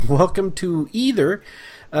welcome to either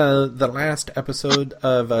the last episode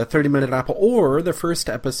of 30 Minute Apple or the first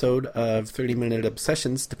episode of 30 Minute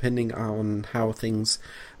Obsessions, depending on how things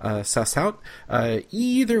suss out.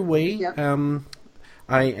 Either way, Yep.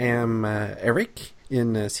 I am Eric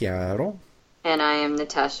in Seattle. And I am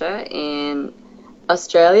Natasha in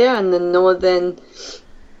Australia and the northern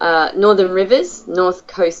rivers, north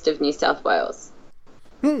coast of New South Wales.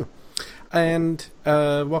 And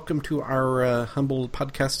welcome to our humble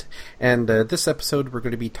podcast. And this episode, we're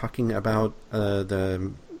going to be talking about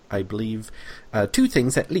I believe, two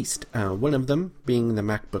things at least. One of them being the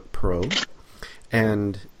MacBook Pro,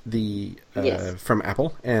 and the from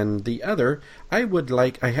Apple, and the other, I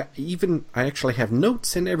actually have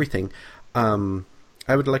notes and everything.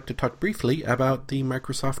 I would like to talk briefly about the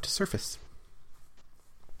Microsoft Surface.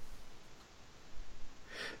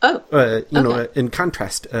 Oh, okay. In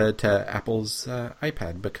contrast to Apple's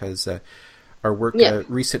iPad, because our work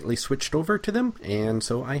recently switched over to them, and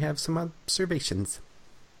so I have some observations.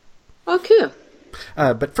 Oh, cool.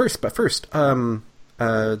 But first, the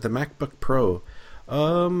MacBook Pro.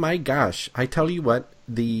 Oh my gosh! I tell you what,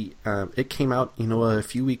 it came out, a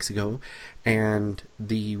few weeks ago, and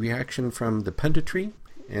the reaction from the punditry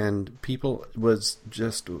and people was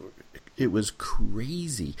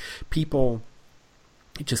crazy. People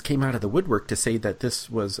just came out of the woodwork to say that this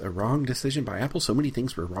was a wrong decision by Apple. So many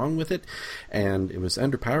things were wrong with it, and it was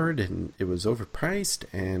underpowered, and it was overpriced,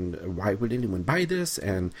 and why would anyone buy this?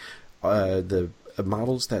 And the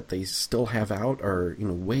models that they still have out are,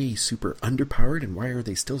 way super underpowered, and why are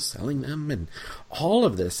they still selling them? And all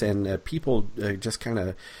of this, and people just kind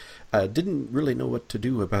of didn't really know what to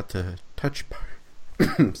do about the touch bar.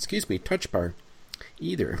 Excuse me, touch bar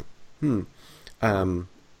either.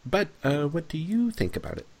 But what do you think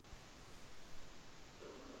about it?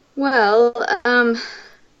 Well,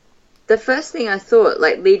 the first thing I thought,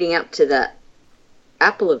 leading up to that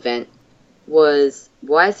Apple event, was,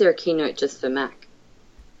 why is there a keynote just for Mac?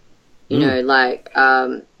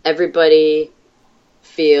 Everybody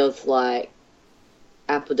feels like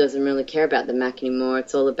Apple doesn't really care about the Mac anymore.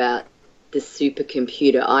 It's all about the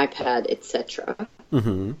supercomputer, iPad, etc.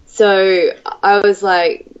 Mm-hmm. So I was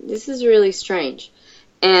like, this is really strange.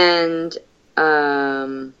 And,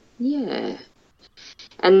 And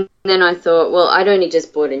then I thought, well, I'd only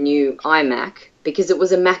just bought a new iMac, because it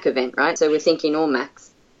was a Mac event, right? So we're thinking all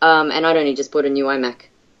Macs. And I'd only just bought a new iMac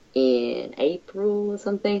in April or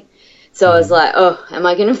something. So I was like, oh, am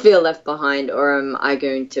I going to feel left behind, or am I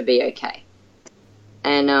going to be okay?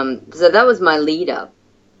 And so that was my lead up.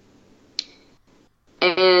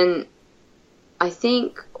 And I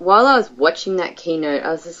think while I was watching that keynote,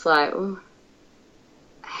 I was just like, oh,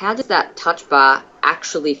 how does that touch bar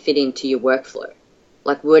actually fit into your workflow?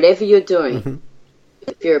 Like, whatever you're doing,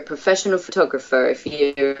 if you're a professional photographer, if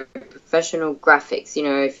you're a professional graphics,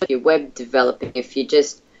 if you're web developing, if you're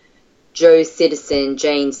just Joe Citizen,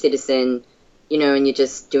 Jane Citizen, and you're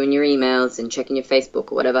just doing your emails and checking your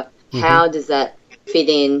Facebook or whatever, how does that fit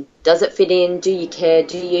in? Does it fit in? Do you care?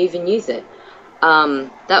 Do you even use it?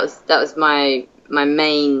 That was my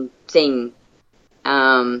main thing.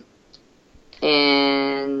 And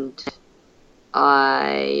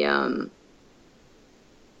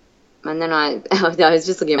then I was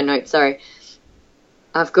just looking at my notes, sorry.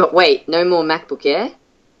 I've got, no more MacBook Air.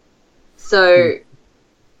 So,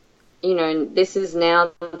 this is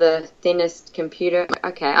now the thinnest computer.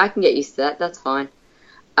 Okay, I can get used to that. That's fine.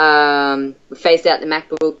 We phased out the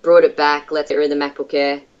MacBook, brought it back. Let's get rid of the MacBook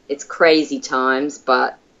Air. It's crazy times,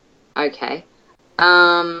 but okay.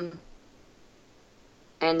 And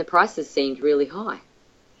the prices seemed really high.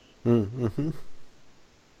 Mm-hmm.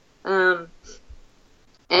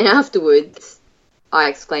 And afterwards, I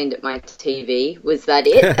exclaimed at my TV, was that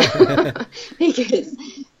it? Because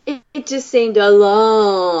it just seemed a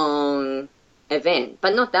long event,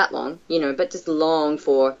 but not that long, but just long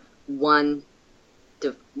for one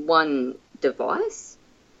device.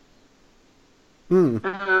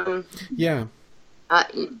 Yeah.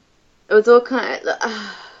 It was all kind of...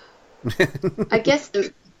 I guess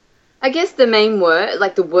the main word,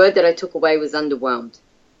 the word that I took away was underwhelmed.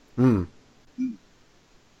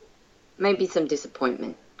 Maybe some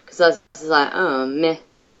disappointment, because I was like, oh, meh.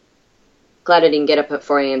 Glad I didn't get up at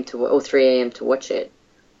 4 a.m. or 3 a.m. to watch it.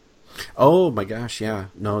 Oh my gosh, yeah.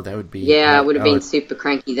 No, that would be... Yeah, I would have been super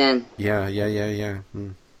cranky then. Yeah.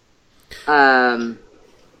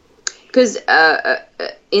 Because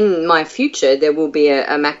in my future, there will be a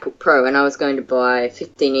MacBook Pro, and I was going to buy a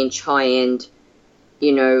 15-inch high-end,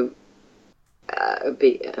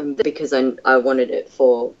 because I wanted it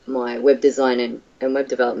for my web design and web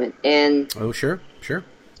development. And oh, sure.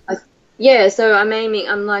 Yeah, so I'm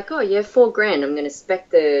like, oh yeah, 4 grand. I'm going to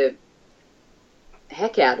spec the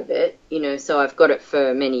heck out of it, so I've got it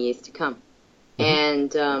for many years to come.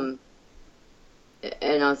 Mm-hmm.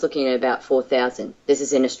 And I was looking at about 4,000. This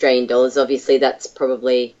is in Australian dollars. Obviously, that's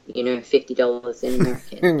probably $50 in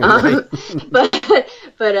American.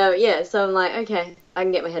 Right. Yeah. So I'm like, okay, I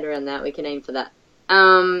can get my head around that. We can aim for that.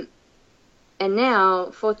 And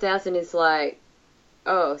now 4,000 is like,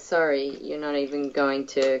 oh, sorry, you're not even going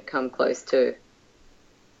to come close to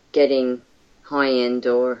getting high end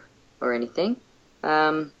or anything.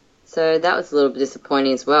 So that was a little bit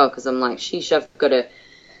disappointing as well, because I'm like, sheesh, I've got to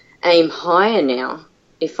aim higher now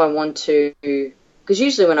if I want to, because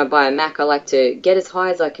usually when I buy a Mac, I like to get as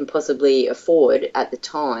high as I can possibly afford at the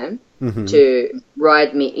time to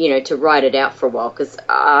ride it out for a while, because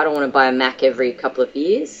I don't want to buy a Mac every couple of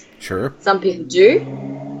years. Sure. Some people do.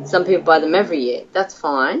 Some people buy them every year. That's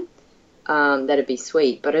fine. That'd be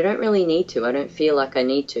sweet, but I don't really need to. I don't feel like I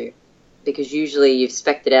need to, because usually you've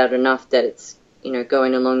spec'd it out enough that it's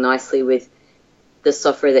going along nicely with the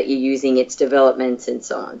software that you're using, its development, and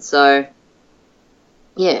so on. So,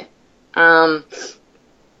 yeah. I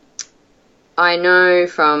know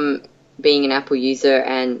from being an Apple user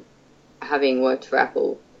and having worked for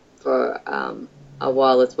Apple for a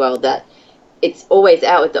while as well, that it's always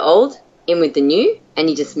out with the old, in with the new, and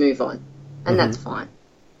you just move on. And that's fine.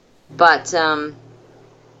 But, there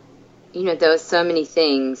were so many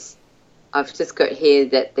things. I've just got here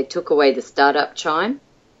that they took away the startup chime.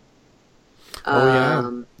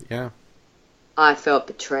 Yeah. I felt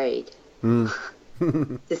betrayed, to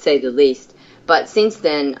say the least. But since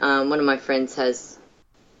then, one of my friends has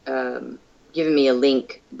given me a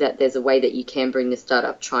link that there's a way that you can bring the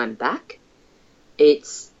startup chime back.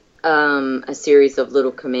 It's a series of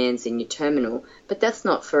little commands in your terminal, but that's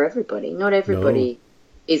not for everybody. Not everybody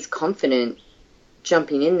is confident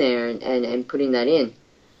jumping in there and putting that in.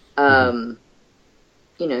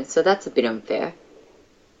 So that's a bit unfair.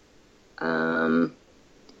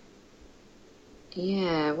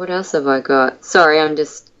 Yeah, what else have I got? Sorry, I'm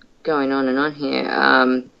just going on and on here.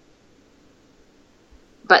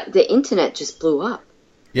 But the internet just blew up.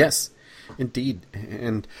 Yes, indeed.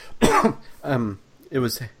 And it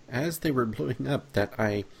was as they were blowing up that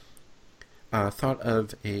I thought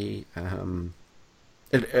of a...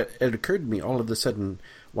 It occurred to me all of a sudden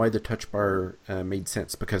why the touch bar made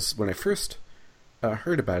sense. Because when I first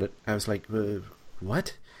heard about it, I was like,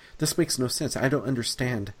 what? This makes no sense. I don't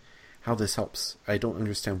understand how this helps. I don't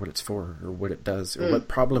understand what it's for or what it does or what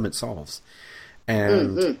problem it solves.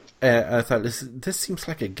 And I thought, this seems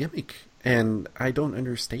like a gimmick and I don't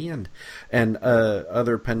understand. And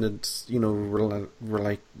other pundits, were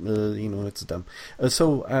like, it's dumb.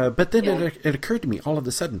 But then it occurred to me all of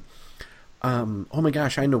a sudden, oh my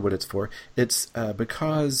gosh, I know what it's for. It's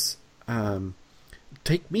because,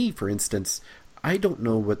 take me, for instance, I don't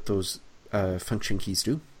know what those function keys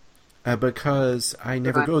do. Because I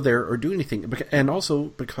never go there or do anything. And also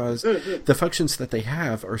because the functions that they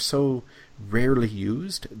have are so rarely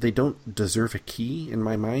used, they don't deserve a key in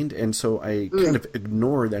my mind, and so I kind of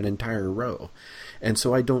ignore that entire row. And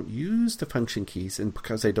so I don't use the function keys, and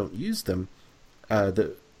because I don't use them,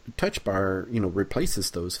 the touch bar, replaces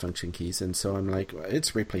those function keys, and so I'm like,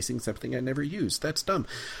 it's replacing something I never used. That's dumb.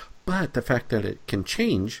 But the fact that it can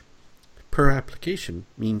change per application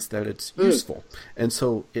means that it's useful, and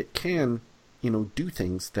so it can, do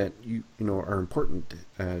things that are important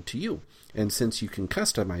to you. And since you can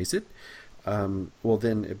customize it, well,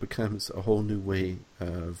 then it becomes a whole new way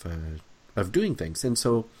of doing things. And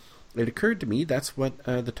so it occurred to me that's what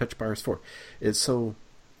the touch bar is for. Is so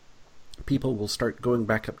people will start going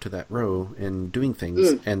back up to that row and doing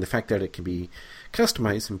things, and the fact that it can be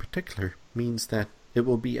customized in particular means that it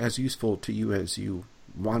will be as useful to you as you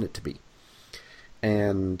want it to be.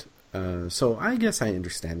 And so I guess I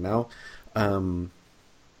understand now.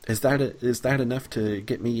 Is that enough to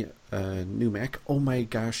get me a new Mac? Oh my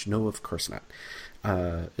gosh, no, of course not.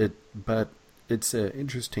 But it's an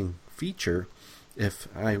interesting feature. If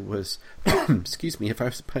I was, if I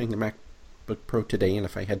was buying the MacBook Pro today, and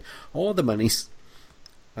if I had all the monies,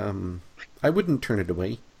 I wouldn't turn it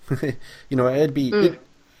away. It'd be.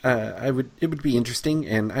 It would be interesting,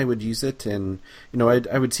 and I would use it, and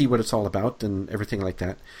I would see what it's all about and everything like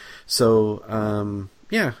that. So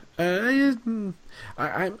I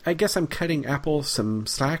guess I'm cutting Apple some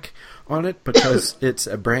slack on it because it's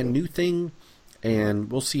a brand new thing,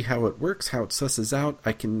 and we'll see how it works, how it susses out.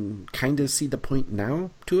 I can kind of see the point now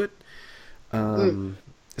to it.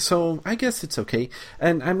 So I guess it's okay.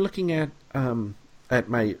 And I'm looking at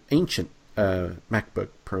my ancient MacBook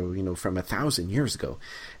Pro, from 1,000 years ago,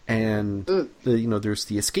 and there's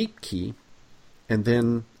the escape key, and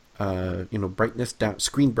then brightness down,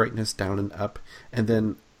 screen brightness down and up, and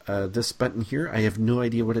then this button here, I have no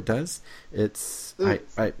idea what it does. It's I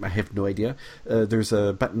have no idea. There's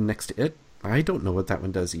a button next to it. I don't know what that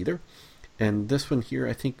one does either. And this one here,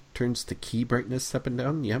 I think, turns the key brightness up and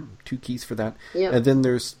down. Yep, 2 keys for that. Yep. And then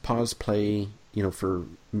there's pause, play, for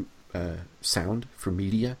sound, for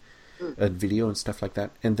media, video and stuff like that.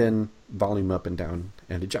 And then volume up and down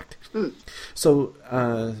and eject. So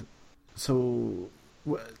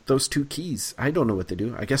those 2 keys, I don't know what they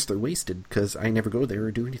do. I guess they're wasted because I never go there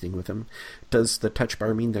or do anything with them. Does the touch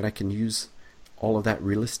bar mean that I can use all of that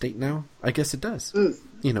real estate now? I guess it does.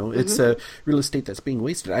 It's real estate that's being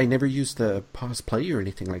wasted. I never use the pause play or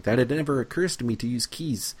anything like that. It never occurs to me to use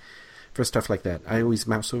keys for stuff like that. I always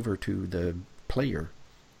mouse over to the player,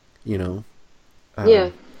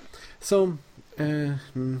 So, the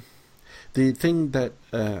thing that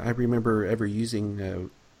I remember ever using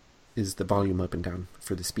is the volume up and down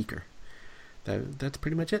for the speaker. That's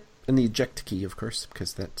pretty much it. And the eject key, of course,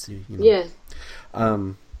 because that's, Yeah.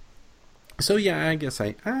 So yeah, I guess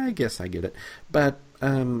I get it. But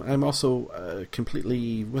I'm also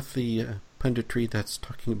completely with the punditry that's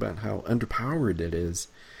talking about how underpowered it is.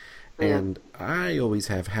 And I always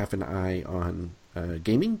have half an eye on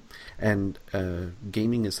gaming, and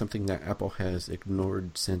gaming is something that Apple has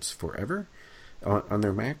ignored since forever on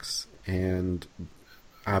their Macs, and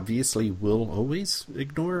obviously will always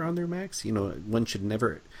ignore on their Macs. One should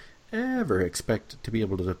never, ever expect to be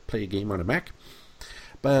able to play a game on a Mac.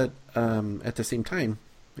 But at the same time,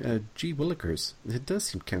 gee willikers, it does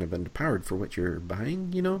seem kind of underpowered for what you're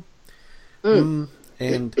buying,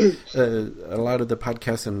 And a lot of the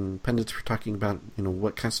podcasts and pundits were talking about,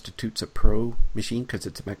 what constitutes a pro machine, because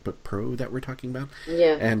it's a MacBook Pro that we're talking about.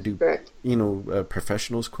 Yeah, and do correct.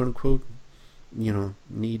 Professionals, quote unquote,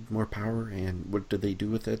 need more power, and what do they do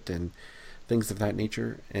with it, and things of that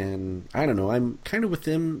nature. And I don't know, I'm kind of with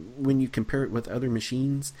them when you compare it with other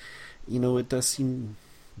machines. It does seem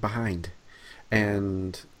behind.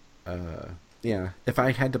 And if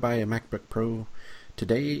I had to buy a MacBook Pro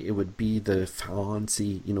today, it would be the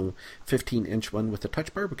fancy 15-inch one with a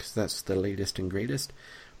touch bar, because that's the latest and greatest.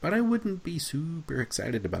 But I wouldn't be super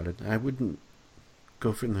excited about it. I wouldn't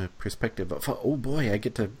go from the perspective of, oh boy, I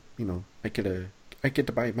get to buy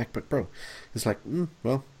a MacBook Pro. It's like,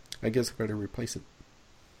 well, I guess I better replace it.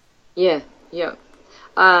 Yeah.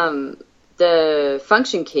 The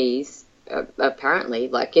function keys, apparently,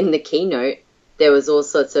 like in the keynote, there was all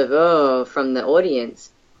sorts of, from the audience.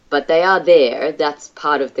 But they are there. That's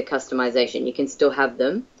part of the customization. You can still have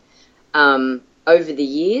them. Over the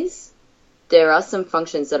years, there are some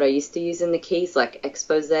functions that I used to use in the keys, like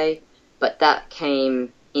expose, but that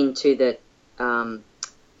came into the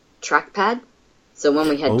trackpad. So when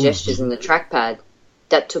we had gestures in the trackpad,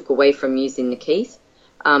 that took away from using the keys.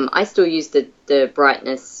 I still use the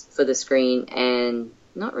brightness for the screen and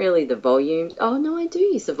not really the volumes. Oh, no, I do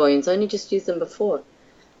use the volumes. I only just used them before.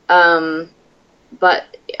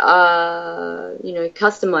 But,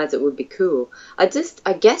 customize it would be cool. I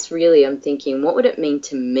guess really I'm thinking, what would it mean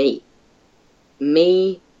to me?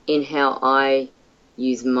 Me in how I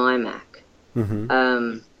use my Mac. Mm-hmm.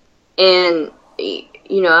 And,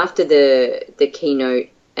 after the keynote,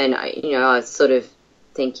 and, I was sort of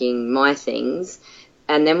thinking my things.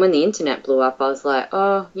 And then when the internet blew up, I was like,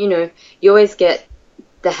 you always get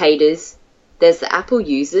the haters. There's the Apple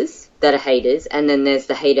users that are haters, and then there's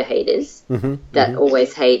the haters that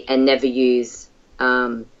always hate and never use.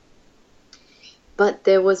 But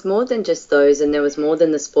there was more than just those, and there was more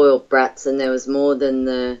than the spoiled brats, and there was more than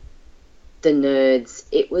the nerds.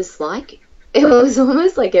 It was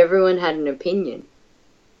almost like everyone had an opinion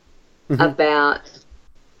about,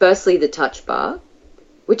 firstly, the touch bar,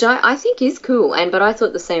 which I think is cool, but I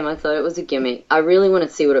thought the same. I thought it was a gimmick. I really want to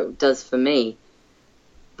see what it does for me.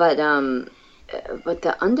 But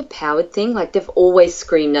the underpowered thing, like they've always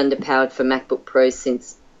screamed underpowered for MacBook Pros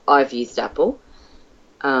since I've used Apple.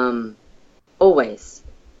 Always.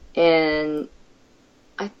 And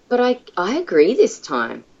I agree this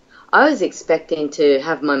time. I was expecting to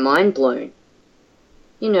have my mind blown.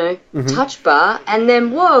 Touch bar, and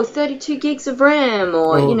then, 32 gigs of RAM,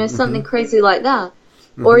 or, something crazy like that.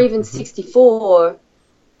 Or even 64,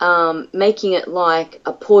 making it like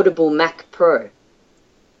a portable Mac Pro.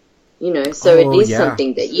 So it is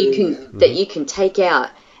something that you can take out,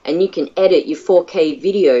 and you can edit your 4K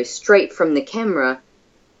video straight from the camera.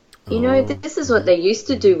 This is what they used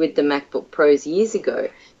to do with the MacBook Pros years ago.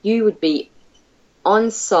 You would be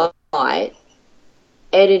on site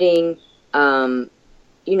editing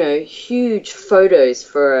huge photos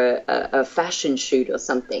for a fashion shoot or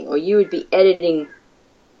something, or you would be editing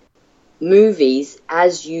movies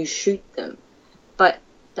as you shoot them. But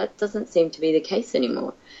that doesn't seem to be the case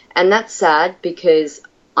anymore. And that's sad because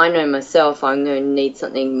I know myself I'm going to need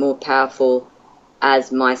something more powerful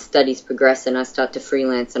as my studies progress and I start to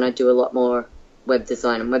freelance and I do a lot more web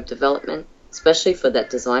design and web development, especially for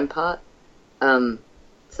that design part. So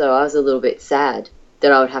I was a little bit sad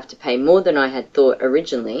that I would have to pay more than I had thought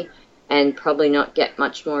originally and probably not get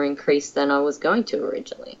much more increase than I was going to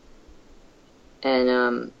originally.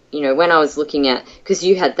 And, when I was looking at, because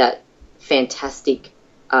you had that fantastic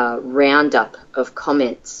roundup of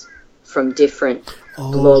comments from different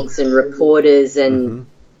blogs and reporters and,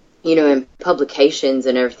 and publications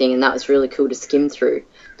and everything, and that was really cool to skim through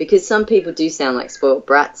because some people do sound like spoiled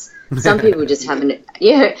brats. Some people just have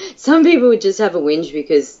some people would just have a whinge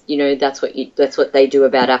because, that's what they do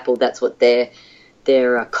about Apple. That's what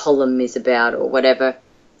their column is about or whatever.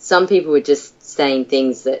 Some people were just saying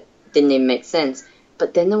things that didn't even make sense.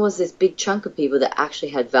 But then there was this big chunk of people that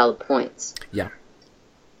actually had valid points. Yeah.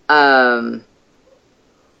 And,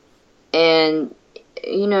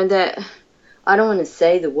 that I don't want to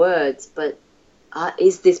say the words, but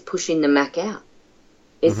is this pushing the Mac out?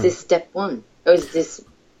 Is this step one? Or is this,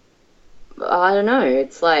 I don't know,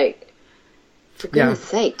 it's like, for goodness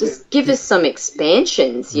sake, just give us some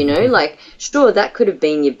expansions, like, sure, that could have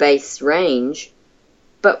been your base range,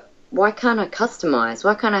 but why can't I customize?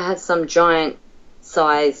 Why can't I have some giant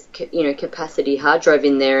size, capacity hard drive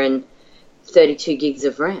in there and 32 gigs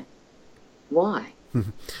of RAM? Why?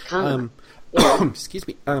 Can't excuse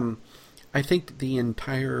me. I think the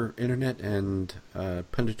entire internet and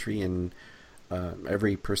punditry and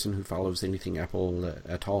every person who follows anything Apple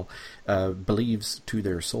at all believes to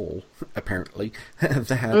their soul, apparently,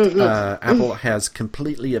 that Apple has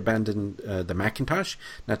completely abandoned the Macintosh,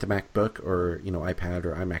 not the MacBook or iPad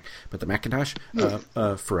or iMac, but the Macintosh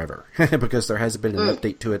forever, because there hasn't been an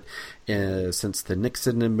update to it since the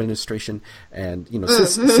Nixon administration, and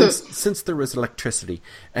since there was electricity,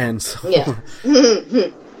 and so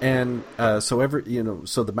and so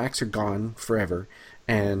the Macs are gone forever.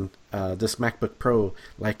 And this MacBook Pro,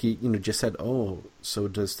 like you just said, so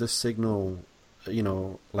does this signal,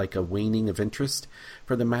 like a waning of interest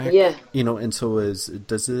for the Mac? Yeah. And so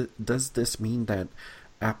does this mean that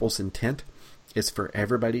Apple's intent is for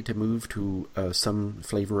everybody to move to some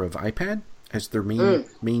flavor of iPad as their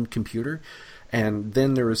main computer? And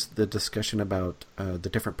then there was the discussion about the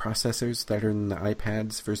different processors that are in the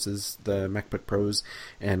iPads versus the MacBook Pros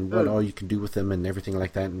and what all you can do with them and everything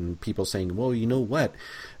like that. And people saying, well, you know what?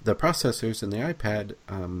 The processors in the iPad,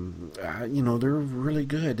 they're really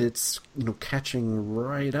good. It's, catching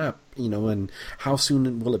right up, and how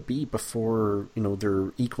soon will it be before,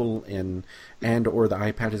 they're equal and or the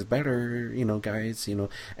iPad is better, guys,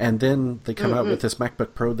 and then they come out with this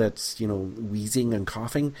MacBook Pro that's, wheezing and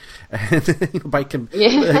coughing and,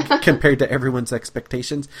 compared to everyone's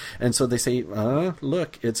expectations. And so they say,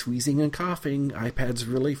 look, it's wheezing and coughing. iPad's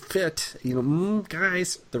really fit,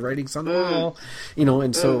 guys, the writing's on the wall,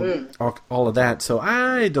 and so all of that. So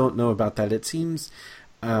I don't know about that. It seems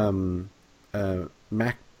MacBooks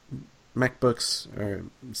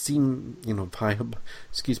seem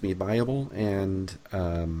viable,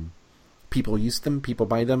 and people use them, people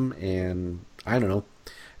buy them, and I don't know.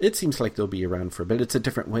 It seems like they'll be around for a bit. It's a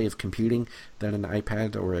different way of computing than an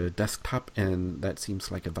iPad or a desktop, and that seems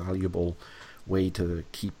like a valuable way to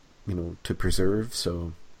keep, to preserve.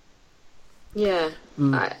 So yeah,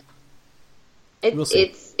 we'll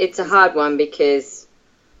see. It's a hard one because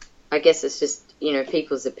I guess it's just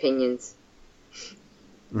people's opinions.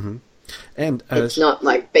 Mm-hmm. And it's not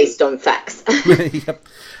like based on facts. Yep.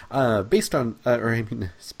 Based on,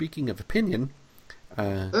 speaking of opinion,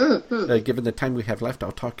 given the time we have left,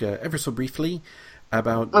 I'll talk ever so briefly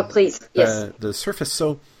about the Surface.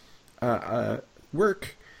 So, at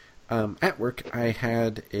work, I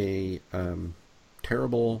had a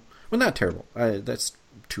terrible, well, not terrible, that's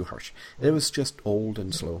too harsh. It was just old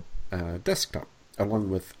and slow desktop, along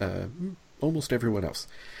with almost everyone else.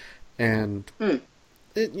 And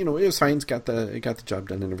it was fine. It got the job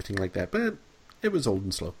done and everything like that, but it was old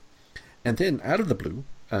and slow. And then out of the blue,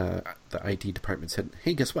 the IT department said,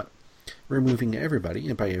 "Hey, guess what? We're moving everybody,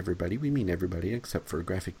 and by everybody we mean everybody except for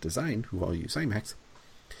graphic design, who all use iMacs.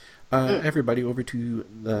 Everybody over to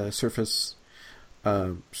the Surface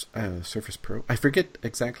Pro. I forget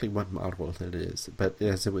exactly what model it is, but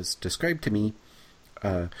as it was described to me,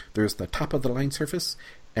 there's the top of the line Surface,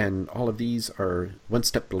 and all of these are one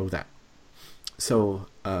step below that. So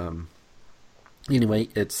anyway,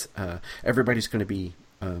 it's everybody's going to be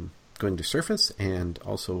going to Surface, and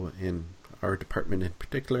also in our department in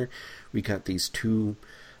particular, we got these two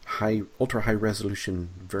ultra high resolution,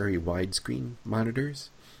 very widescreen monitors.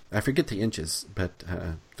 I forget the inches, but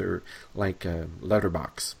they're like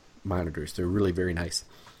letterbox monitors. They're really very nice.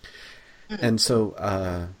 And so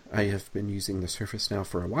I have been using the Surface now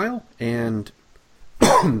for a while, and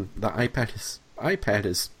the iPad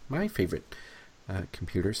is my favorite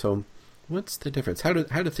computer. So what's the difference? How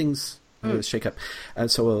do things shake up?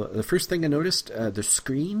 So the first thing I noticed, the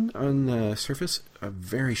screen on the Surface,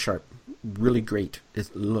 very sharp, really great.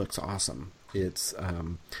 It looks awesome. It's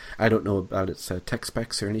I don't know about its tech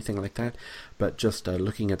specs or anything like that, but just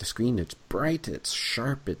looking at the screen, it's bright, it's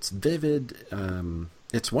sharp, it's vivid,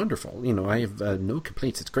 it's wonderful. I have no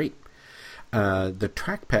complaints. It's great. The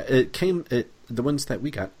trackpad, the ones that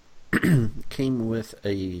we got came with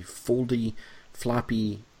a foldy,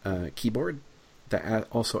 floppy keyboard that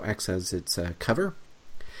also acts as its cover,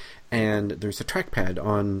 and there's a trackpad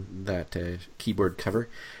on that keyboard cover,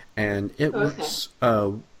 and it works.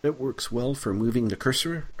 It works well for moving the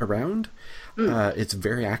cursor around. It's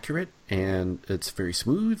very accurate, and it's very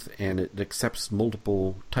smooth, and it accepts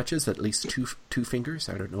multiple touches, at least two fingers.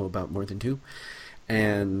 I don't know about more than two,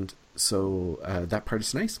 and so that part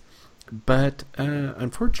is nice. But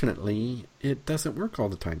unfortunately, it doesn't work all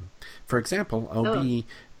the time. For example, I'll be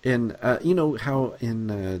in, how in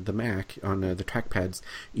the Mac, on the trackpads,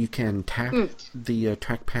 you can tap the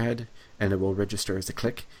trackpad and it will register as a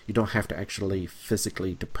click. You don't have to actually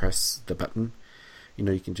physically depress the button.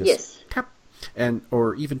 You can just tap,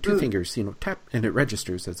 or even two fingers, tap, and it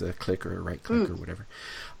registers as a click or a right click or whatever.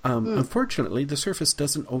 Unfortunately, the Surface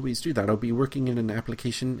doesn't always do that. I'll be working in an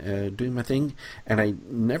application, doing my thing, and I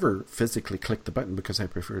never physically click the button because I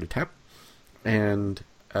prefer to tap. And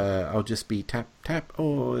I'll just be tap, tap.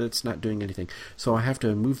 Oh, it's not doing anything. So I have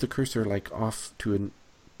to move the cursor off to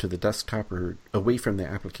the desktop or away from the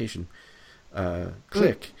application,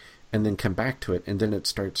 click, and then come back to it, and then it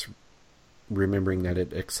starts remembering that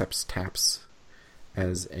it accepts taps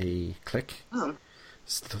as a click.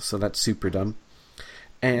 So that's super dumb.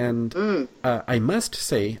 And I must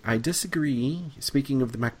say, I disagree, speaking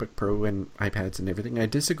of the MacBook Pro and iPads and everything, I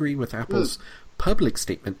disagree with Apple's public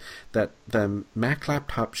statement that the Mac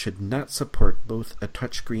laptop should not support both a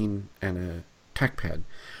touchscreen and a trackpad.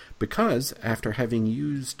 Because after having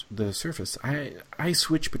used the Surface, I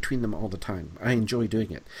switch between them all the time. I enjoy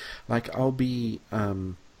doing it. I'll be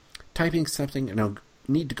typing something and I'll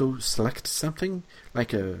need to go select something,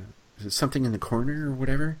 like something in the corner or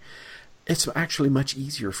whatever. It's actually much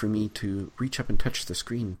easier for me to reach up and touch the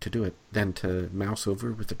screen to do it than to mouse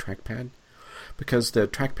over with the trackpad, because the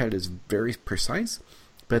trackpad is very precise,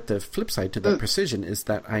 but the flip side to that precision is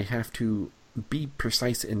that I have to be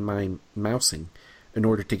precise in my mousing in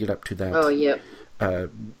order to get up to that,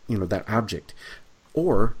 that object.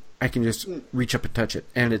 Or I can just reach up and touch it,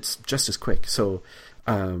 and it's just as quick. So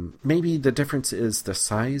maybe the difference is the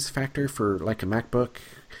size factor. For like a MacBook,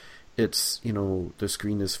 it's, the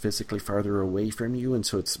screen is physically farther away from you, and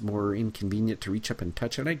so it's more inconvenient to reach up and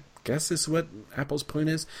touch it, I guess is what Apple's point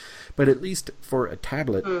is. But at least for a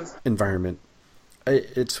tablet environment,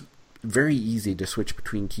 it's very easy to switch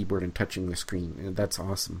between keyboard and touching the screen, and that's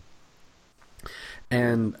awesome.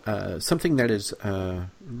 And something that is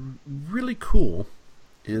really cool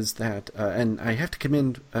is that, and I have to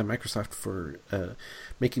commend Microsoft for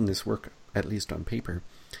making this work, at least on paper.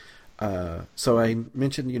 So I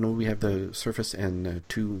mentioned, we have the Surface and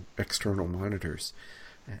two external monitors.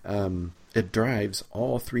 It drives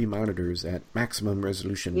all three monitors at maximum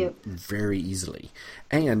resolution very easily.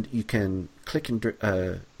 And you can click and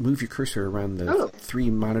move your cursor around the three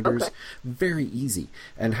monitors very easy.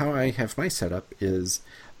 And how I have my setup is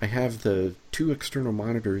I have the two external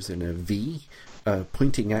monitors in a V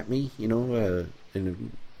pointing at me, in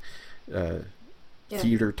a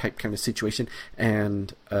theater type kind of situation,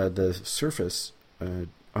 and the Surface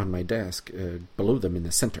on my desk below them in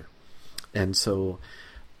the center. And so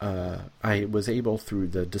I was able, through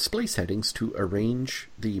the display settings, to arrange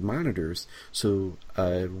the monitors so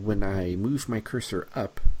when I move my cursor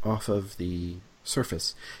up off of the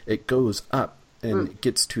Surface, it goes up and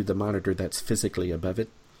gets to the monitor that's physically above it,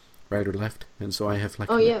 right or left. And so I have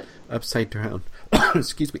upside down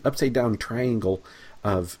upside down triangle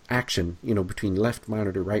of action, between left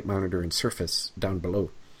monitor, right monitor, and Surface down below.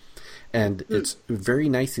 And it's very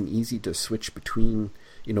nice and easy to switch between,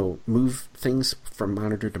 move things from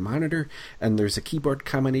monitor to monitor. And there's a keyboard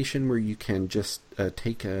combination where you can just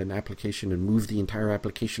take an application and move the entire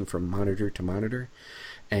application from monitor to monitor,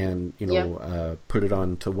 and put it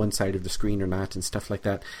on to one side of the screen or not, and stuff like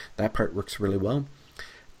that. That part works really well.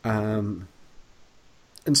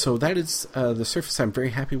 And so that is the Surface I'm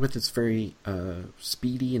very happy with. It's very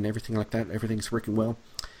speedy and everything like that. Everything's working well. ...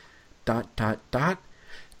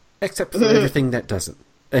 Except for everything that doesn't.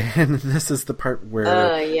 And this is the part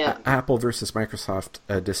where Apple versus Microsoft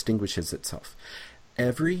distinguishes itself.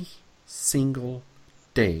 Every single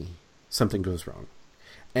day, something goes wrong.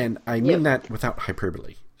 And I mean that without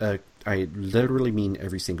hyperbole. I literally mean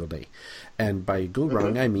every single day. And by go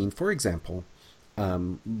wrong, I mean, for example,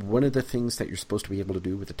 one of the things that you're supposed to be able to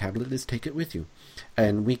do with a tablet is take it with you.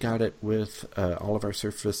 And we got it with all of our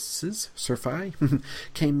Surfaces. Surfi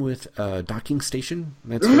came with a docking station.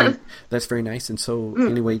 That's very nice. And so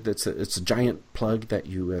anyway, it's a giant plug that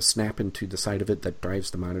you snap into the side of it that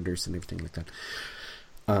drives the monitors and everything like that.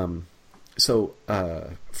 So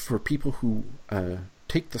for people who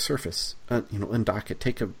take the Surface, undock it,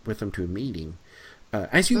 take it with them to a meeting,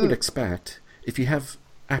 as you would expect, if you have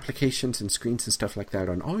applications and screens and stuff like that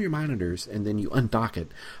on all your monitors and then you undock it,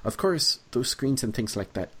 of course those screens and things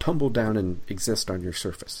like that tumble down and exist on your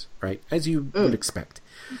Surface, right, as you would expect.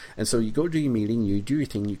 And so you go to your meeting, you do your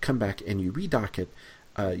thing, you come back and you redock it.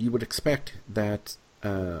 You would expect that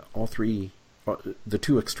all three, the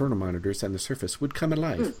two external monitors and the Surface, would come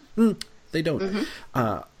alive. They don't.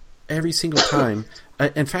 Every single time,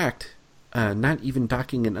 in fact, not even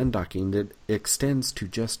docking and undocking, that extends to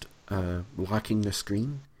just locking the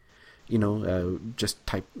screen. Just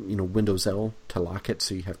type Windows L to lock it,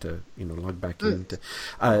 so you have to log back in.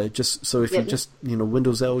 Just so if you just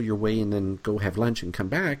Windows L your way and then go have lunch and come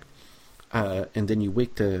back, and then you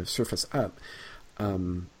wake the Surface up.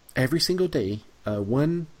 Every single day,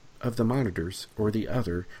 one of the monitors or the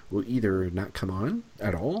other will either not come on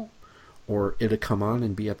at all, or it'll come on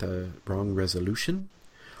and be at the wrong resolution,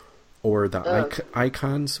 or the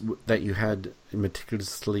icons that you had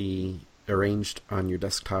meticulously arranged on your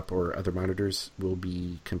desktop or other monitors will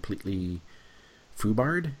be completely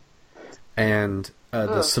foobarred. And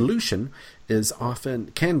the solution is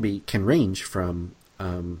can range from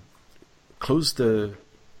close the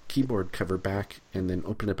keyboard cover back and then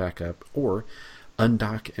open it back up, or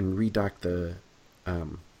undock and redock the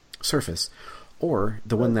Surface. Or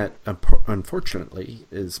the one that, unfortunately,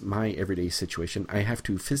 is my everyday situation. I have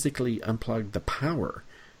to physically unplug the power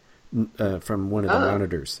from one of the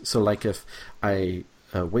monitors. So, like if I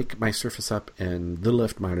wake my Surface up and the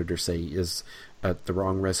left monitor, say, is at the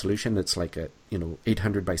wrong resolution, it's like at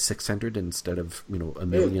 800 by 600 instead of a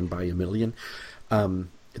million by a million.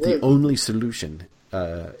 The only solution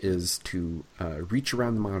is to reach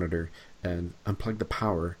around the monitor and unplug the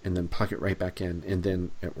power and then plug it right back in, and then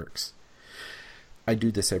it works. I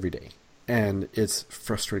do this every day, and it's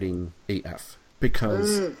frustrating AF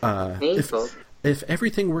because if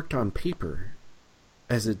everything worked on paper,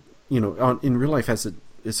 as it in real life as it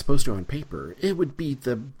is supposed to on paper, it would be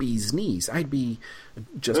the bee's knees. I'd be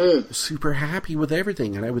just super happy with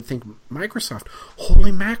everything, and I would think, Microsoft,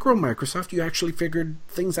 holy mackerel, Microsoft, you actually figured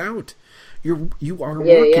things out. You are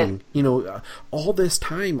working. All this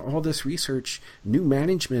time, all this research, new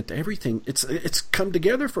management, everything. It's come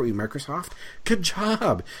together for you, Microsoft. Good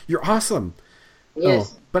job. You're awesome.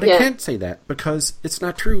 Yes. But I can't say that because it's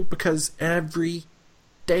not true. Because every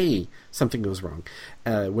day something goes wrong.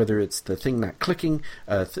 Whether it's the thing not clicking.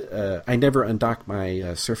 I never undock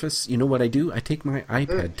my Surface. You know what I do? I take my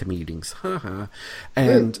iPad to meetings.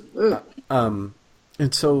 And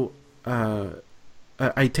so.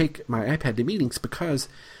 I take my iPad to meetings because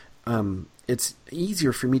it's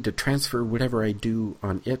easier for me to transfer whatever I do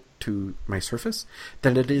on it to my Surface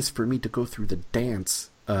than it is for me to go through the dance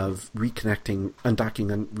of reconnecting,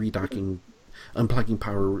 undocking, redocking, unplugging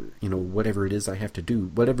power, whatever it is I have to do,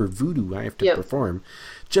 whatever voodoo I have to perform,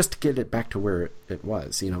 just to get it back to where it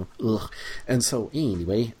was, Ugh. And so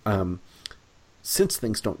anyway, since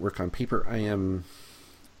things don't work on paper,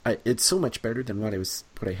 it's so much better than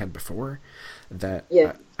what I had before that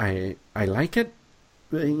I like it,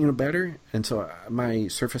 better. And so my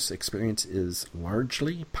Surface experience is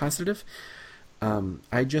largely positive.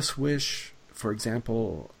 I just wish, for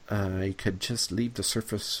example, I could just leave the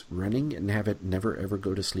Surface running and have it never ever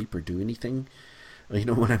go to sleep or do anything,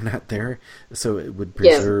 when I'm not there. So it would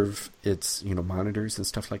preserve its, monitors and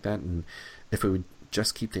stuff like that. And if it would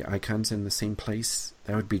just keep the icons in the same place,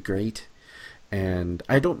 that would be great. And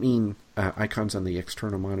I don't mean icons on the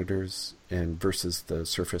external monitors and versus the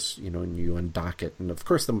Surface, and you undock it. And of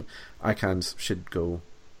course, the icons should go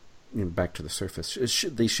back to the Surface.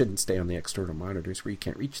 They shouldn't stay on the external monitors where you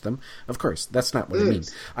can't reach them. Of course, that's not what I mean.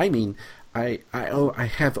 I mean, I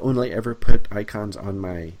have only ever put icons on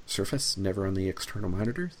my Surface, never on the external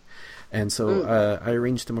monitors. And so I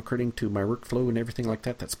arranged them according to my workflow and everything like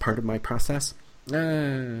that. That's part of my process.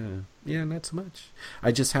 Yeah, not so much.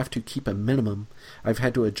 I just have to keep a minimum. I've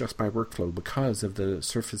had to adjust my workflow because of the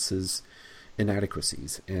Surface's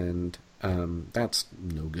inadequacies, and that's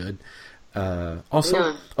no good.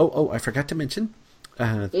 Also, No. I forgot to mention,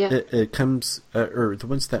 Yeah. it comes, or the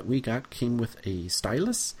ones that we got came with a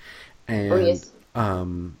stylus, Oh, and yes.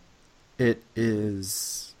 it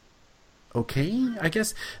is okay, I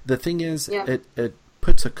guess. The thing is, Yeah. it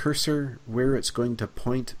puts a cursor where it's going to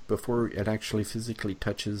point before it actually physically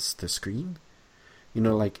touches the screen. You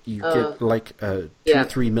know, like you get like 2 or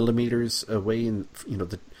 3 millimeters away, and you know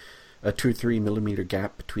the a 2 or 3 millimeter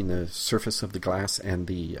gap between the surface of the glass and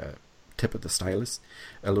the tip of the stylus.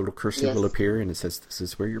 A little cursor Yes. will appear, and it says, "This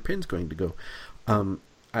is where your pen's going to go."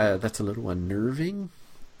 That's a little unnerving,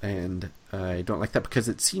 and I don't like that because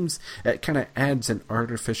it kind of adds an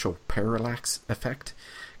artificial parallax effect.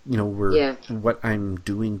 You know, where what I'm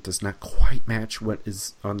doing does not quite match what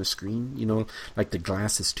is on the screen. You know, like the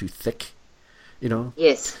glass is too thick. You know.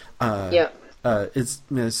 Yes. Yeah.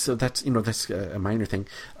 So that's a minor thing,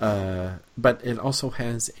 but it also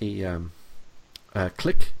has a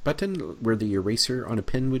click button where the eraser on a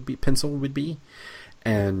pencil would be,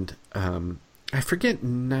 and I forget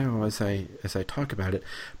now as I talk about it,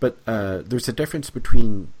 but there's a difference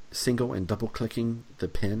between single and double clicking the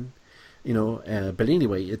pen. You know, but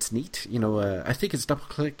anyway, it's neat. You know, I think it's double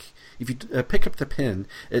click. If you pick up the pen,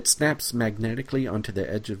 it snaps magnetically onto the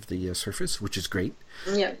edge of the surface, which is great.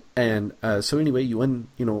 Yeah. And so anyway, you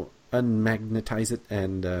unmagnetize it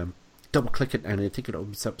and double click it, and I think it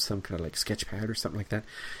opens up some kind of like Sketchpad or something like that.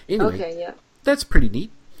 Anyway, Okay. Yeah. that's pretty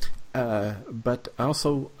neat. But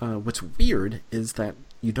also, what's weird is that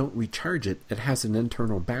you don't recharge it. It has an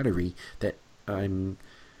internal battery that I'm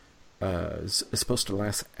is supposed to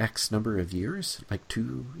last X number of years, like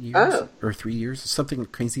 2 years or 3 years, something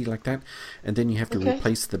crazy like that. And then you have to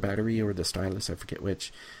replace the battery or the stylus, I forget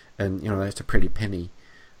which. And, you know, that's a pretty penny.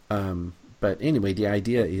 But anyway, the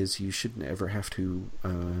idea is you shouldn't ever have to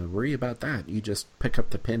worry about that. You just pick up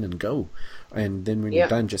the pen and go. And then when you're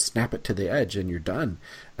done, just snap it to the edge and you're done.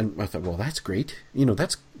 And I thought, well, that's great. You know,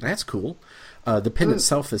 that's cool. The pen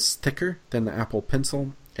itself is thicker than the Apple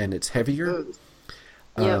Pencil, and it's heavier.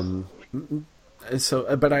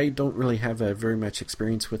 So, but I don't really have very much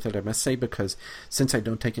experience with it, I must say, because since I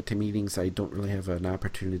don't take it to meetings, I don't really have an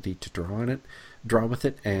opportunity to draw with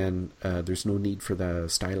it, and there's no need for the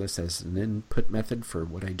stylus as an input method for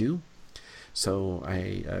what I do. So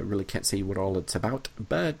I really can't say what all it's about,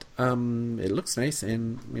 but it looks nice,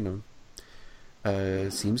 and you know,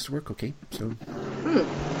 seems to work okay.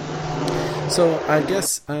 So I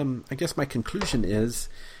guess my conclusion is,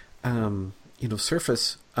 you know,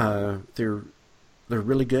 Surface, they're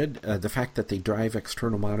really good. The fact that they drive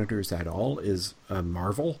external monitors at all is a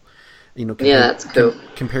marvel. You know, that's cool.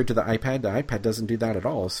 Compared to the iPad doesn't do that at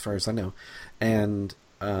all, as far as I know. And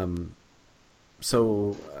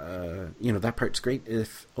so you know, that part's great.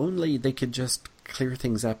 If only they could just clear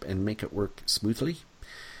things up and make it work smoothly,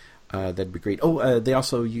 that'd be great. They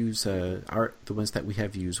also use the ones that we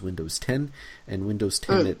have use Windows 10, and Windows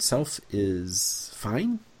 10 itself is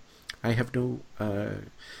fine. I have no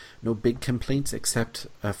big complaints except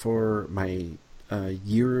for my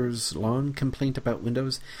years-long complaint about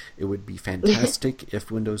Windows. It would be fantastic if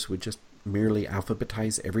Windows would just merely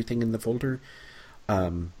alphabetize everything in the folder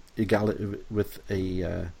with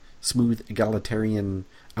a smooth egalitarian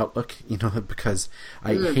outlook, you know, because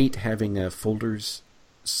I hate having folders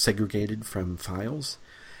segregated from files.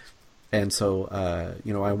 And so,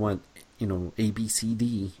 you know, I want, you know, A, B, C,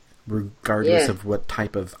 D, regardless of what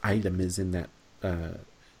type of item is in that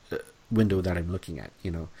window that I'm looking at,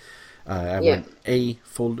 you know. I want A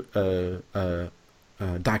folder,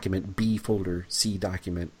 document, B folder, C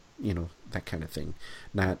document, you know, that kind of thing.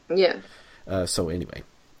 Not so anyway.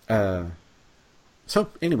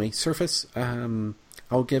 Surface,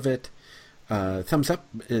 I'll give it thumbs up.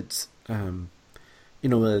 It's you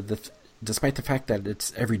know, despite the fact that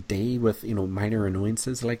it's every day with, you know, minor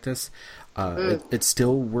annoyances like this, it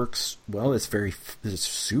still works well. It's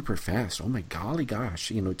super fast. Oh my golly gosh,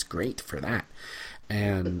 you know, it's great for that.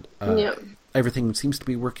 And everything seems to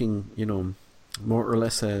be working, you know, more or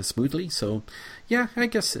less smoothly. So, yeah, I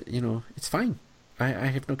guess, you know, it's fine. I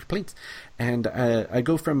have no complaints. And I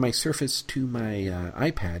go from my Surface to my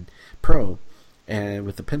iPad Pro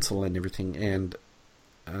with the pencil and everything. And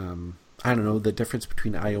I don't know, the difference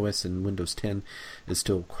between iOS and Windows 10 is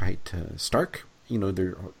still quite stark. You know,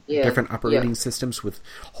 they're different operating systems with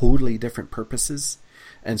wholly different purposes.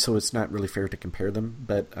 And so it's not really fair to compare them.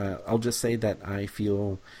 But I'll just say that I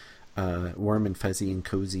feel warm and fuzzy and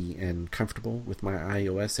cozy and comfortable with my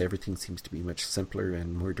iOS. Everything seems to be much simpler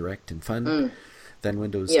and more direct and fun. than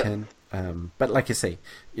Windows Yep. 10. But like I say,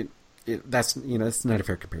 that's it's not a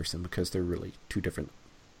fair comparison because they're really two different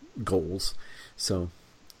goals. So,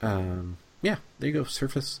 yeah, there you go.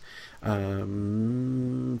 Surface,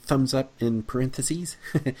 thumbs up in parentheses,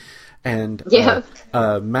 and Yeah.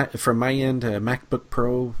 from my end, MacBook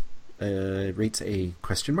Pro rates a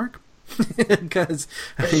question mark. Because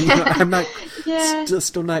I'm not Yeah.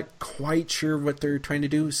 still not quite sure what they're trying to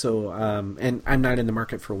do. So and I'm not in the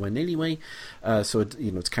market for one anyway. So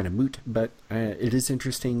it's kind of moot. But it is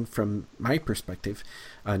interesting from my perspective,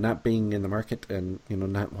 not being in the market and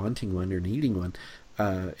not wanting one or needing one.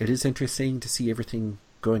 It is interesting to see everything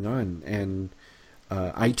going on. And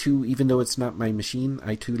I too, even though it's not my machine,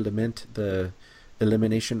 I too lament the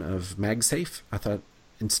elimination of MagSafe. I thought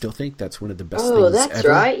and still think that's one of the best things Oh, that's ever.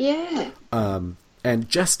 right. Yeah. And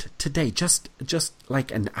just today, just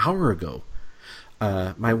like an hour ago,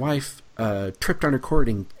 my wife tripped on a cord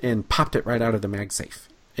and popped it right out of the MagSafe.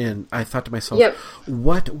 And I thought to myself, Yep.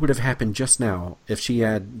 what would have happened just now if she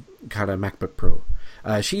had got a MacBook Pro?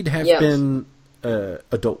 She'd have Yep. been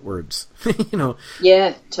adult words,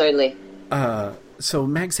 Yeah, totally. So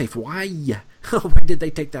MagSafe, why? Why did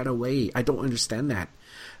they take that away? I don't understand that.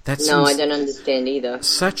 That No, I seems don't understand either.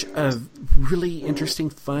 such a really interesting,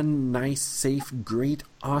 fun, nice, safe, great,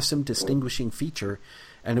 awesome, distinguishing feature,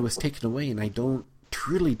 and it was taken away. And I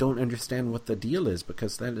truly don't understand what the deal is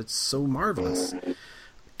because that it's so marvelous.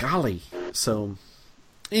 Golly. So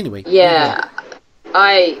anyway, Yeah,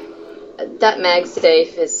 that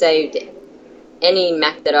MagSafe has saved any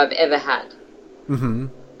Mac that I've ever had. Mm-hmm.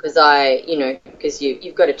 Because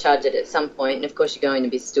you've got to charge it at some point, and of course you're going to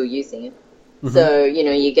be still using it. Mm-hmm. So,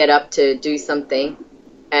 you get up to do something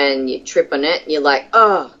and you trip on it and you're like,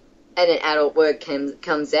 oh, and an adult word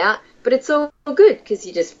comes out. But it's all good because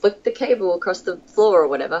you just flick the cable across the floor or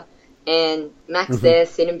whatever and Mac's there,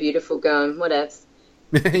 sitting beautiful, going, whatevs.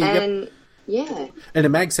 And, yeah. In a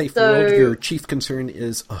MagSafe world, your chief concern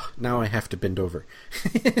is, now I have to bend over.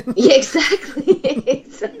 Yeah, exactly.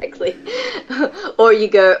 Exactly. Or you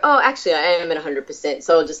go, oh, actually, I am at 100%,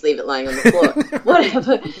 so I'll just leave it lying on the floor.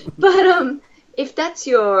 Whatever. But if that's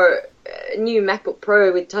your new MacBook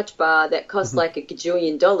Pro with Touch Bar that costs like a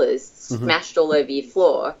gajillion dollars smashed all over your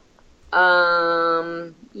floor,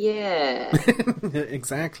 yeah.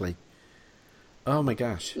 Exactly. Oh, my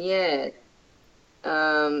gosh. Yeah.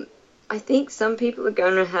 I think some people are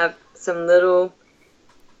going to have some little,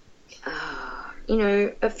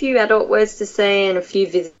 a few adult words to say and a few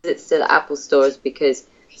visits to the Apple stores because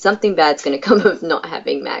something bad's going to come of not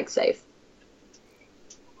having MagSafe.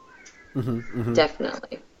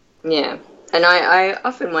 Definitely. Yeah. And I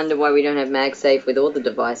often wonder why we don't have MagSafe with all the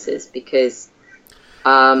devices because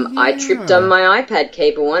I tripped on my iPad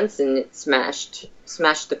cable once and it smashed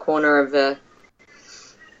the corner of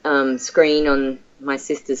a screen on my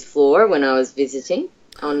sister's floor when I was visiting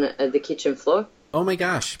on the kitchen floor. Oh my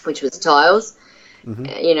gosh. Which was tiles.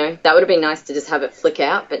 That would have been nice to just have it flick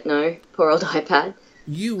out, but no, poor old iPad.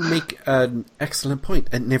 You make an excellent point.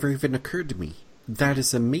 It never even occurred to me. That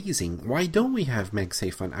is amazing. Why don't we have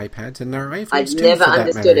MagSafe on iPads and our iPhones I've too, never for that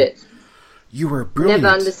understood matter? it. You are brilliant.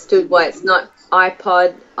 Never understood why it's not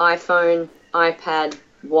iPod, iPhone, iPad.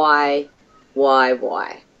 Why?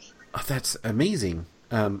 Oh, that's amazing.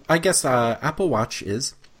 I guess Apple Watch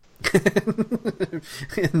is.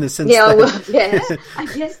 In the sense Yeah, that... well, yeah. I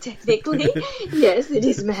guess technically, yes, it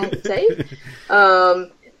is MagSafe.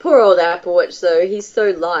 Poor old Apple Watch, though. He's so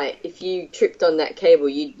light. If you tripped on that cable,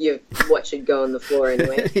 your watch would go on the floor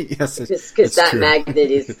anyway. Yes, because that true. magnet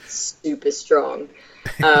is super strong.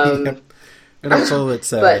 Yep. And also,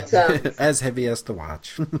 it's as heavy as the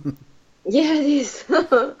watch. Yeah, it is.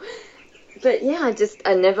 But yeah,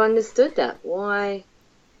 I never understood that. Why?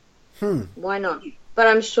 Why not? But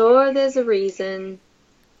I'm sure there's a reason.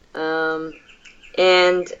 And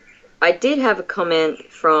I did have a comment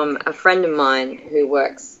from a friend of mine who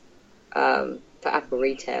works for Apple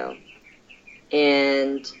Retail.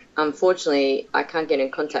 And unfortunately, I can't get in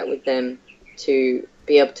contact with them to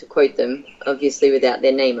be able to quote them, obviously without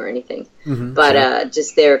their name or anything. But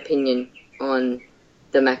just their opinion on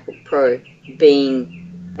the MacBook Pro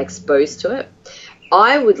being exposed to it.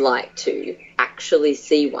 I would like to actually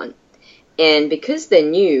see one. And because they're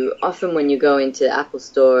new, often when you go into the Apple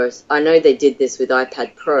stores, I know they did this with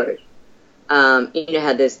iPad Pro. You know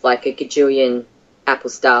how there's like a gajillion Apple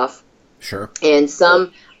staff. Sure. And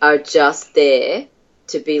some are just there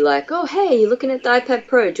to be like, oh, hey, you're looking at the iPad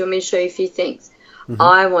Pro. Do you want me to show you a few things?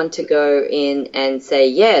 I want to go in and say,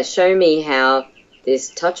 yeah, show me how this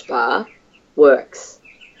touch bar works.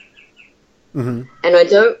 And I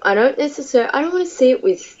don't want to see it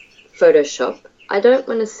with Photoshop. I don't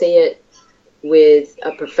want to see it with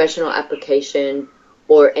a professional application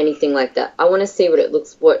or anything like that. I want to see what it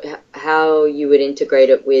looks, how you would integrate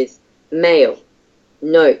it with mail,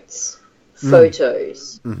 notes,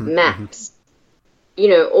 photos, maps,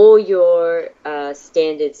 all your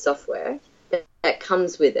standard software that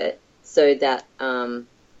comes with it, so that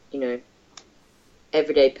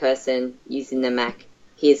everyday person using the Mac,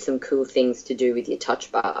 here's some cool things to do with your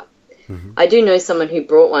touch bar. I do know someone who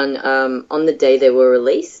brought one on the day they were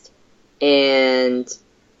released, and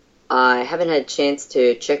I haven't had a chance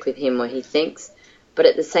to check with him what he thinks, but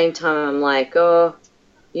at the same time I'm like, I'm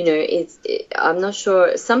not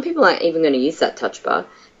sure. Some people aren't even going to use that touch bar.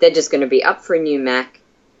 They're just going to be up for a new Mac.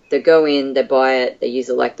 They go in, they buy it, they use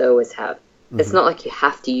it like they always have. It's not like you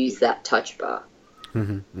have to use that touch bar.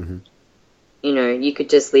 You could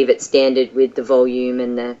just leave it standard with the volume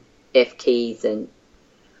and the F keys and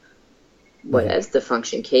what else, the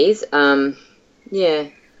function keys. Yeah.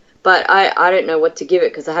 But I don't know what to give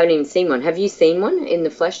it because I haven't even seen one. Have you seen one in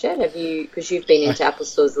the flesh yet? Have you? Because you've been into Apple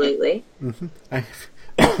stores lately.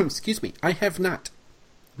 Excuse me. I have not.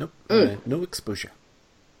 Nope. No exposure.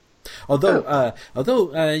 Although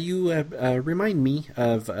you remind me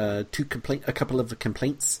of a couple of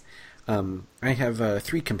complaints. I have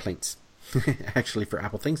 3 complaints. Actually, for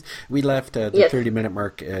Apple things, we left the 30-minute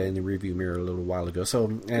mark in the review mirror a little while ago. So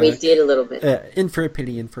we did a little bit. In for a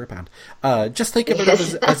penny, in for a pound. Just think of it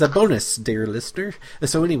as a bonus, dear listener.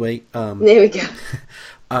 So anyway, there we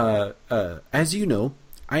go. As you know,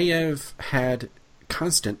 I have had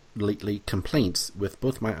constant lately complaints with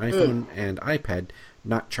both my iPhone and iPad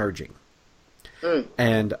not charging.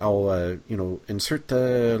 And I'll, insert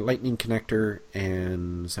the lightning connector,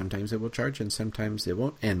 and sometimes it will charge, and sometimes it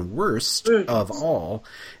won't. And worst of all,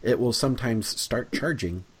 it will sometimes start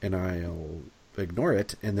charging, and I'll ignore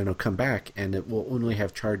it, and then it'll come back, and it will only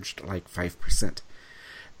have charged like 5%.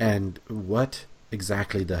 And what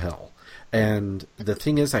exactly the hell? And the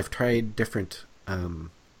thing is, I've tried different...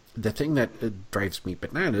 the thing that drives me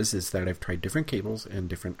bananas is that I've tried different cables and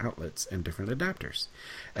different outlets and different adapters,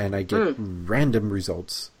 and I get random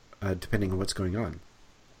results depending on what's going on.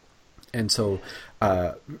 And so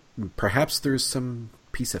perhaps there's some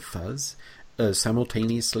piece of fuzz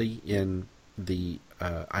simultaneously in the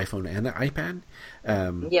iPhone and the iPad.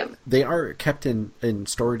 They are kept in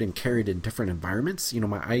stored and carried in different environments.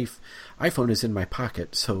 My iPhone is in my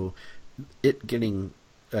pocket, so it getting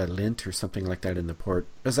lint or something like that in the port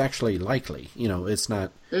is actually likely. It's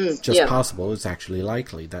not just possible, it's actually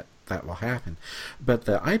likely that will happen. But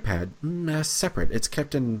the iPad, is separate. It's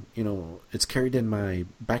kept in, it's carried in my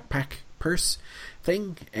backpack purse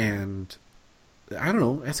thing, and I don't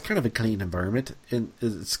know, it's kind of a clean environment, and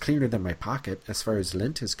it's cleaner than my pocket as far as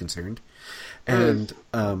lint is concerned. And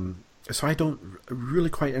so I don't really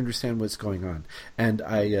quite understand what's going on. And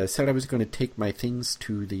I said I was going to take my things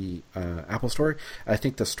to the Apple Store. I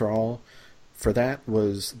think the straw for that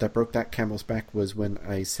broke that camel's back was when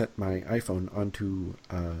I set my iPhone onto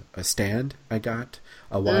a stand I got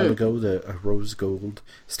a while ago, a rose gold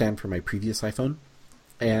stand for my previous iPhone.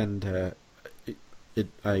 And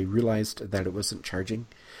I realized that it wasn't charging,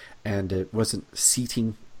 and it wasn't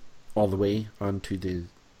seating all the way onto the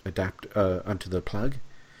onto the plug.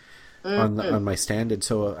 On my stand, and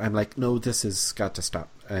so I'm like, no, this has got to stop.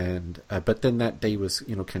 And but then that day was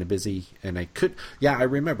kind of busy, and I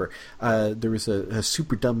remember there was a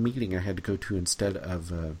super dumb meeting I had to go to instead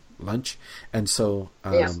of lunch, and so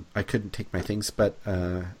I couldn't take my things. But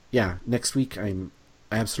next week I'm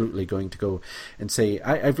absolutely going to go and say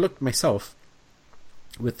I've looked myself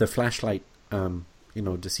with the flashlight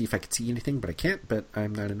to see if I could see anything, but I can't. But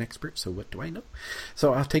I'm not an expert, so what do I know?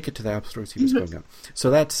 So I'll take it to the App Store and see what's going on. So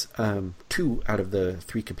that's 2 out of the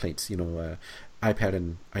 3 complaints. iPad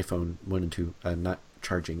and iPhone 1 and 2 not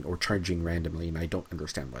charging or charging randomly, and I don't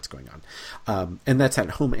understand what's going on. And that's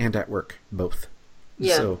at home and at work, both.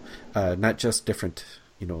 Yeah. So not just different,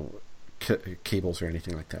 cables or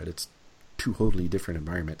anything like that. It's 2 wholly different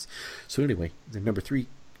environments. So anyway, the number 3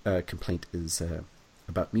 complaint is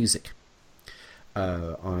about music.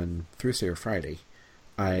 On Thursday or Friday,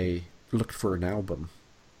 I looked for an album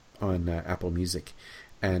on Apple Music,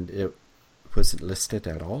 and it wasn't listed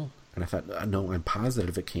at all. And I thought, no, I'm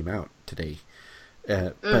positive it came out today.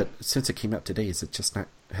 But since it came out today, is it just not?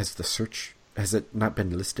 Has it not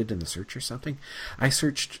been listed in the search or something? I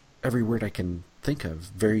searched every word I can think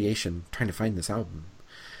of, variation, trying to find this album.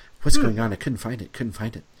 What's going on? I couldn't find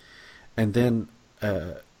it. And then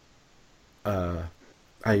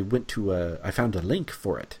I went to I found a link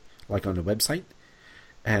for it, like on a website,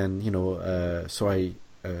 and so I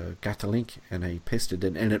got the link and I pasted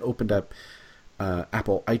it, and it opened up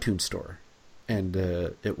Apple iTunes Store, and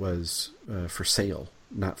it was for sale,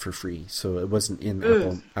 not for free. So it wasn't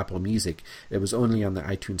in Apple Music. It was only on the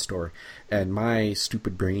iTunes Store. And my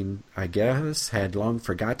stupid brain, I guess, had long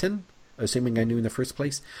forgotten, assuming I knew in the first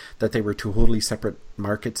place, that they were two wholly separate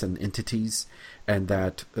markets and entities, and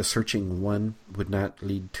that searching one would not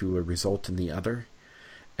lead to a result in the other.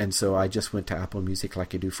 And so I just went to Apple Music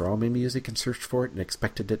like I do for all my music and searched for it and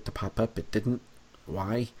expected it to pop up. It didn't.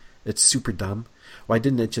 Why? It's super dumb. Why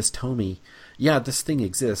didn't it just tell me, yeah, this thing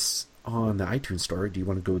exists on the iTunes Store. Do you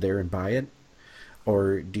want to go there and buy it?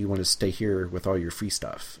 Or do you want to stay here with all your free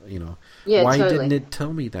stuff? Yeah, why totally. didn't it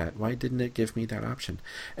tell me that? Why didn't it give me that option?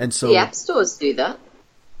 And so the app stores do that.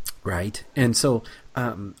 Right. And so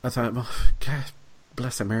I thought, well, God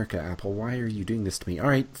bless America, Apple. Why are you doing this to me? All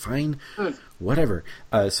right, fine, whatever.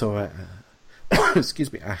 So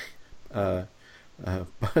excuse me, I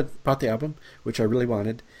bought the album, which I really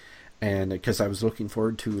wanted, and because I was looking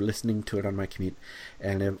forward to listening to it on my commute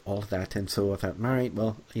and all of that. And so I thought, all right,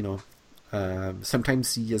 well,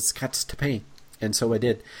 sometimes you just got to pay. And so I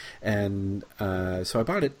did. And so I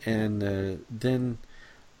bought it, and then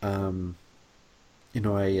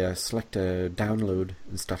I select a download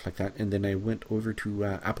and stuff like that, and then I went over to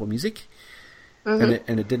Apple Music, and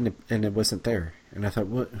it didn't, and it wasn't there. And I thought,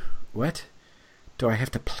 what? Do I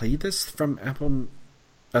have to play this from Apple,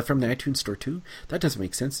 from the iTunes Store too? That doesn't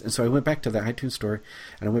make sense. And so I went back to the iTunes Store,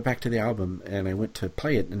 and I went back to the album, and I went to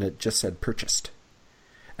play it, and it just said purchased.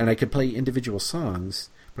 And I could play individual songs,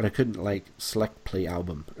 but I couldn't select play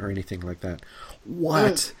album or anything like that.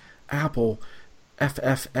 What? Apple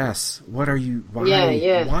FFS, what are you, why?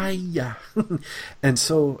 Yeah. Why? And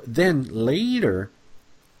so then later,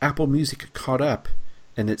 Apple Music caught up,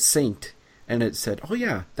 and it synced, and it said, oh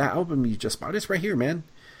yeah, that album you just bought is right here, man.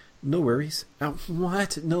 No worries.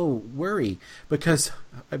 What? No worry, because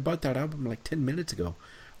I bought that album like 10 minutes ago.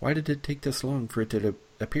 Why did it take this long for it to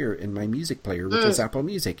appear in my music player, which is Apple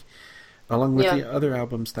Music, along with the other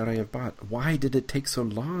albums that I have bought? Why did it take so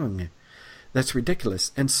long? That's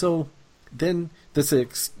ridiculous. And so then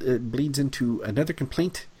this bleeds into another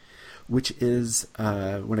complaint, which is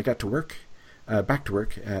when I got to work, back to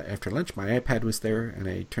work after lunch, my iPad was there, and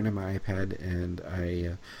I turned on my iPad, and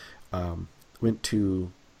I went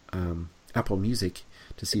to Apple Music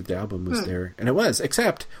to see if the album was there, and it was,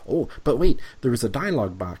 except, but wait, there was a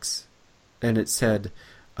dialog box, and it said,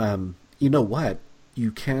 you know what,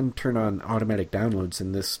 you can turn on automatic downloads,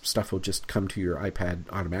 and this stuff will just come to your iPad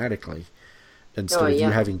automatically, instead of you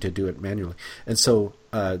having to do it manually. And so,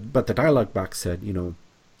 but the dialog box said,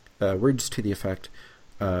 words to the effect,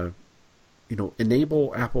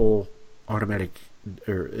 enable Apple automatic,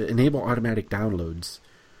 or enable automatic downloads,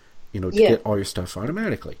 to get all your stuff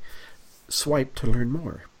automatically. Swipe to learn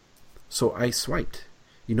more. So I swiped.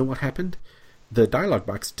 You know what happened? The dialog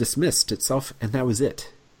box dismissed itself, and that was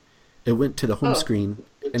it. It went to the home screen,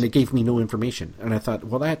 and it gave me no information. And I thought,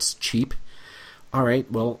 well, that's cheap. All right,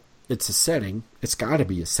 well, it's a setting. It's got to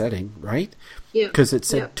be a setting, right? Yeah. Because it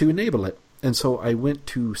said to enable it. And so I went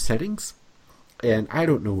to settings, and I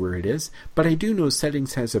don't know where it is, but I do know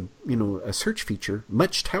settings has a search feature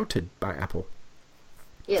much touted by Apple.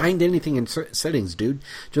 Yes. Find anything in settings, dude.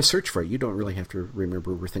 Just search for it. You don't really have to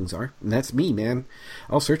remember where things are. And that's me, man.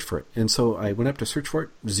 I'll search for it. And so I went up to search for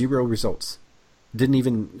it. 0 results. Didn't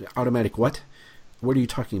even automatic what? What are you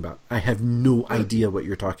talking about? I have no idea what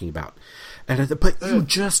you're talking about. And but you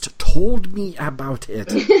just told me about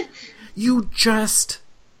it. You just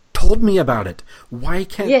told me about it. Why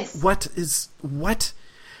can't... Yes. What?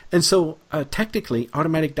 And so technically,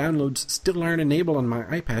 automatic downloads still aren't enabled on my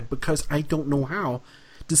iPad because I don't know how,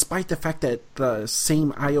 despite the fact that the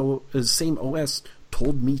same OS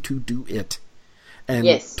told me to do it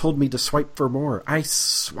and told me to swipe for more. I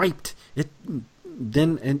swiped it,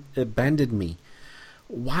 then it abandoned me.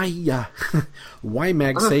 Why? Why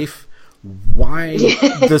MagSafe? Why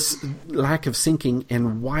this lack of syncing?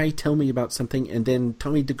 And why tell me about something and then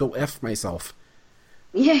tell me to go F myself?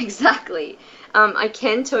 Yeah, exactly. I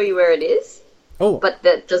can tell you where it is. Oh, but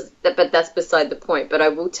that's beside the point. But I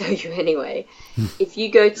will tell you anyway. If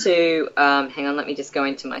you go to, hang on, let me just go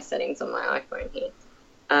into my settings on my iPhone here.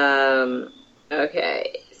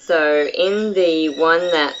 Okay, so in the one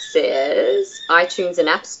that says iTunes and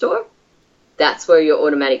App Store, that's where your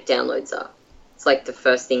automatic downloads are. It's like the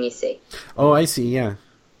first thing you see. Oh, I see. Yeah.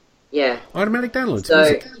 Yeah. Automatic downloads. So,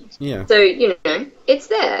 music. Yeah. So it's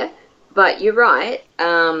there, but you're right.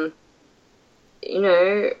 Apple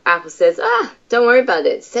says, don't worry about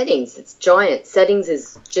it. Settings, it's giant. Settings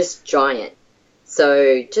is just giant.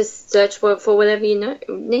 So just search for whatever you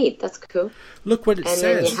need. That's cool. Look what it says.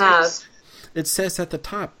 And then you have... It says at the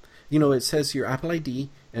top, it says your Apple ID,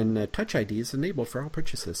 And Touch ID is enabled for all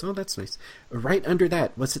purchases. Oh, that's nice. Right under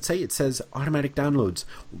that, what's it say? It says automatic downloads.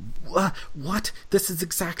 What? This is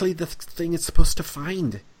exactly the thing it's supposed to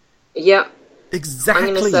find. Yep. Exactly.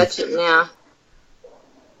 I'm going to search it now.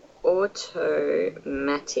 Automatic.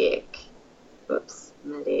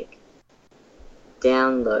 Matic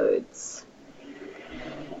downloads.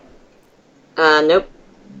 Nope.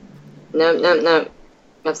 No.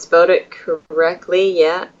 I've spelled it correctly.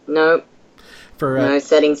 Yeah. Nope. No,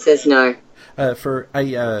 settings says no. If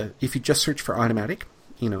you just search for automatic,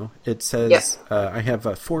 it says I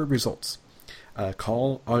have 4 results.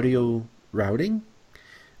 Call audio routing,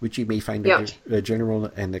 which you may find under general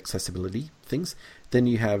and accessibility things. Then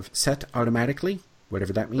you have set automatically,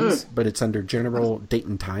 whatever that means, but it's under general date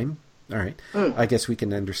and time. All right. I guess we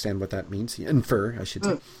can understand what that means. Infer, I should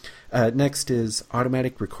say. Next is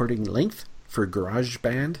automatic recording length for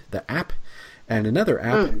GarageBand, the app. And another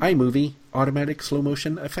app, iMovie, automatic slow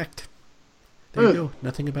motion effect. There you go.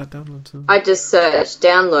 Nothing about downloads. I just searched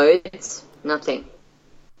downloads, nothing.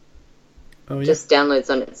 Oh, yeah. Just downloads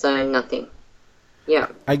on its own, nothing. Yeah.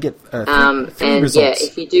 I get three and results. Yeah,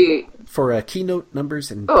 if you do... For Keynote,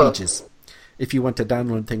 numbers, and pages. If you want to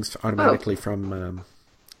download things automatically from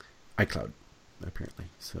iCloud, apparently.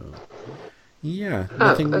 So, yeah,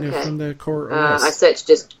 nothing from the core OS. I searched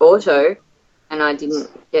just auto, and I didn't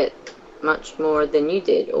get much more than you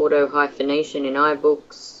did. Auto hyphenation in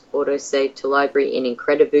iBooks, auto save to library in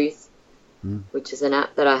Incredibooth, which is an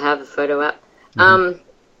app that I have, a photo app.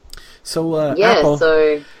 So Apple,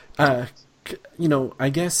 I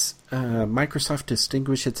guess Microsoft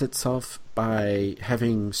distinguishes itself by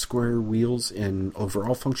having square wheels in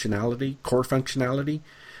overall functionality, core functionality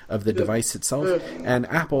of the device itself, and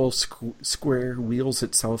Apple square wheels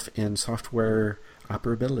itself in software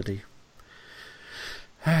operability.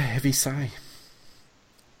 Heavy sigh.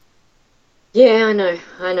 Yeah, I know.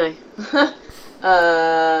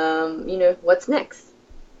 What's next?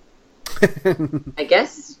 I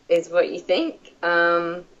guess, is what you think.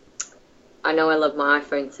 I know I love my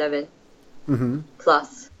iPhone 7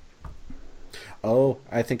 Plus. Oh,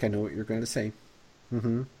 I think I know what you're going to say.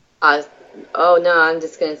 I'm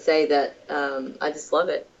just going to say that I just love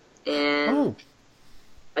it. And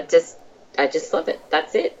I just love it.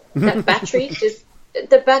 That's it. That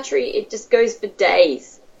battery it just goes for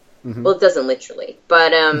days. Well, it doesn't literally,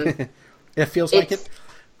 but it feels like it.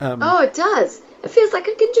 It does. It feels like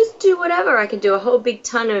I can just do whatever. I can do a whole big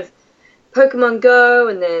ton of Pokemon Go,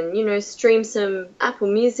 and then stream some Apple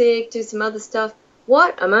Music, do some other stuff.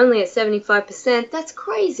 What? I'm only at 75%. That's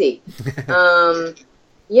crazy. On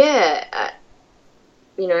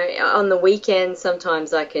the weekend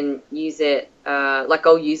sometimes I can use it.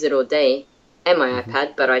 I'll use it all day, and my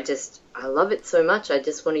iPad. But I love it so much. I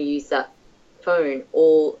just want to use that phone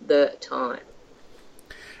all the time.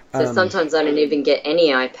 So sometimes I don't even get any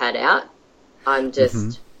iPad out. I'm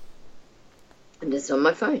just on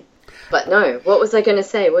my phone. But no, what was I going to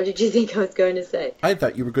say? What did you think I was going to say? I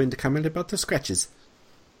thought you were going to comment about the scratches.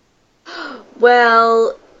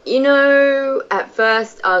 Well, at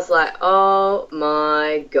first I was like, oh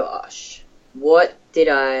my gosh, what did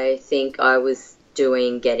I think I was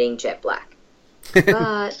doing getting jet black?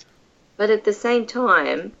 But at the same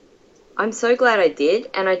time, I'm so glad I did,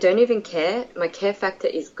 and I don't even care. My care factor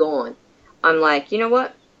is gone. I'm like, you know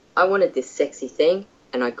what? I wanted this sexy thing,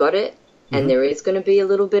 and I got it, and there is going to be a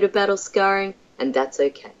little bit of battle scarring, and that's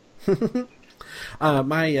okay.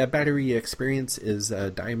 My battery experience is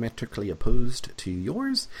diametrically opposed to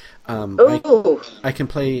yours. I can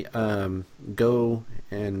play Go,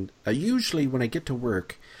 and usually when I get to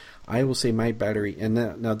work, I will say my battery, and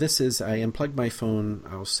now this is, I unplug my phone,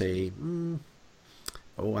 I'll say, I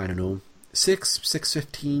don't know,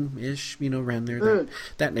 6:15-ish, around there,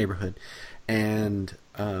 that neighborhood. And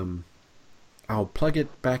I'll plug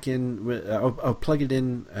it back in, I'll plug it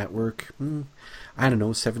in at work, I don't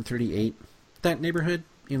know, 7:38, that neighborhood,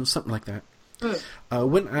 something like that. In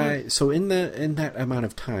that amount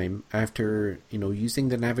of time, after using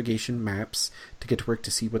the navigation maps to get to work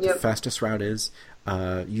to see what the fastest route is,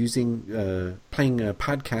 playing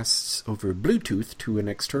podcasts over Bluetooth to an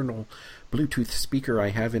external Bluetooth speaker I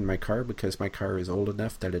have in my car, because my car is old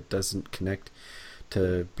enough that it doesn't connect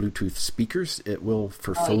to Bluetooth speakers. It will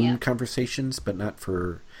for phone conversations, but not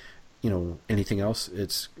for anything else.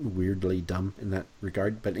 It's weirdly dumb in that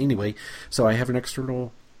regard. But anyway, so I have an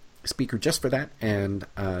external speaker just for that, and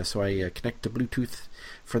so I connect to Bluetooth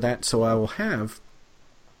for that. So I will have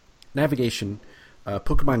navigation,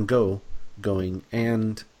 Pokemon Go going,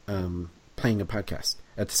 and playing a podcast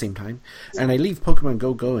at the same time. And I leave Pokemon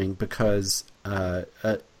Go going because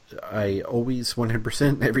I always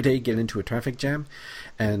 100% every day get into a traffic jam,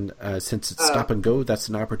 and since it's stop and go, that's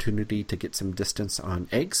an opportunity to get some distance on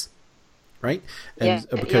eggs, right? And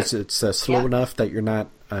because it's slow enough that you're not,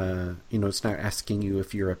 it's not asking you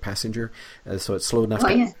if you're a passenger, so it's slow enough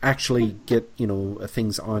to actually get,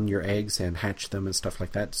 things on your eggs and hatch them and stuff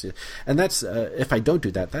like that. So, and that's if I don't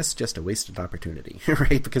do that, that's just a wasted opportunity,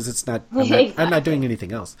 right? Because it's not, I'm not doing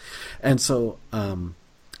anything else, and so.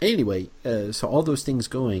 Anyway, so all those things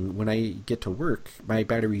going, when I get to work, my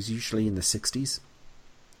battery's usually in the 60s.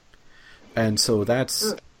 And so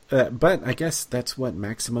that's, but I guess that's what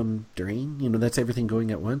maximum drain, that's everything going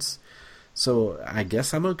at once. So I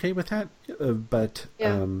guess I'm okay with that. But,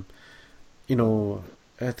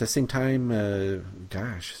 at the same time,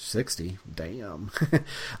 60, damn.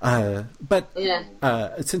 But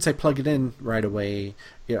since I plug it in right away,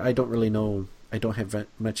 I don't really know. I don't have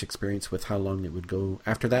much experience with how long it would go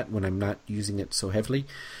after that when I'm not using it so heavily.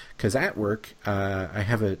 Because at work, I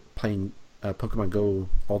have it playing Pokemon Go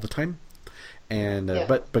all the time. And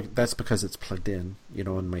but that's because it's plugged in,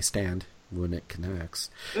 on my stand when it connects.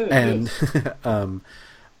 And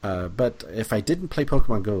but if I didn't play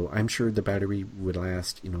Pokemon Go, I'm sure the battery would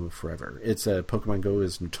last, forever. It's Pokemon Go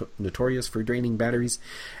is notorious for draining batteries,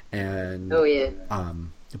 and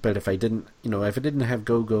but if I didn't, if I didn't have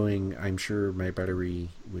Go going, I'm sure my battery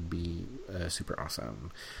would be super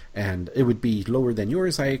awesome, and it would be lower than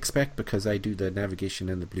yours, I expect, because I do the navigation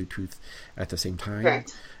and the Bluetooth at the same time.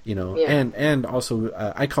 Correct. And also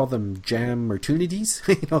I call them jam-mertunities.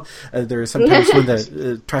 There are sometimes when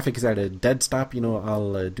the traffic is at a dead stop,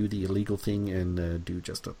 I'll do the illegal thing and do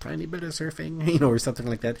just a tiny bit of surfing, or something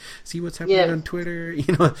like that. See what's happening on Twitter,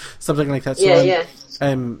 something like that. So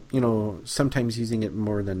I'm sometimes using it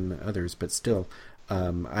more than others, but still,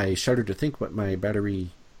 I shudder to think what my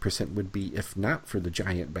battery percent would be if not for the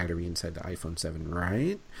giant battery inside the iPhone 7,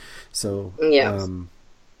 right? So,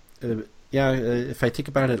 if I think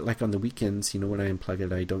about it, like on the weekends, when I unplug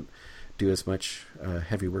it, I don't do as much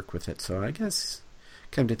heavy work with it. So I guess,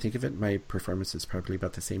 come to think of it, my performance is probably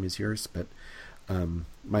about the same as yours, but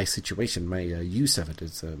my situation, my use of it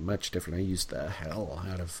is much different. I use the hell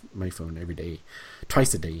out of my phone every day,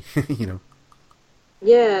 twice a day,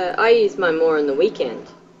 Yeah, I use mine more on the weekend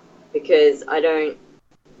because I don't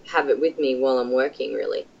have it with me while I'm working,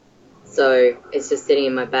 really. So it's just sitting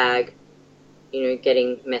in my bag,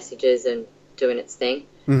 getting messages and doing its thing.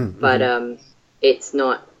 But it's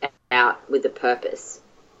not out with a purpose.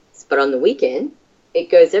 But on the weekend, it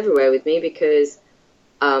goes everywhere with me because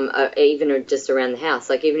even just around the house,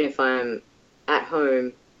 like even if I'm at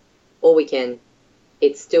home all weekend,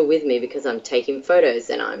 it's still with me because I'm taking photos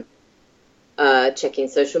and I'm checking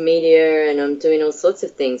social media and I'm doing all sorts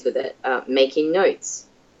of things with it, making notes,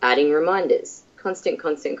 adding reminders, constant.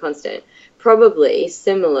 Probably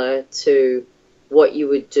similar to what you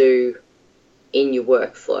would do in your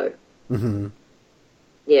workflow.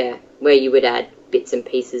 Yeah, where you would add bits and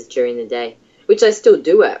pieces during the day, which I still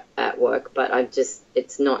do at work, but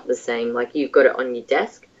it's not the same. Like you've got it on your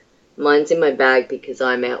desk. Mine's in my bag because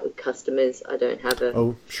I'm out with customers. I don't have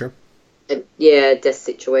a desk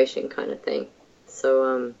situation kind of thing.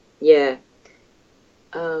 So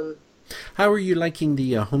how are you liking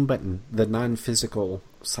the home button, the non-physical,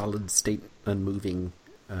 solid-state, unmoving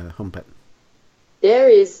home button? There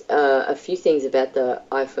is a few things about the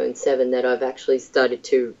iPhone 7 that I've actually started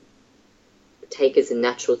to take as a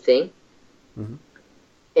natural thing.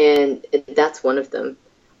 And that's one of them.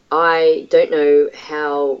 I don't know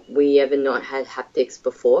how we ever not had haptics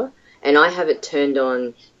before, and I have it turned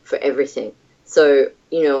on for everything. So,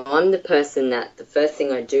 I'm the person that the first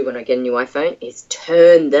thing I do when I get a new iPhone is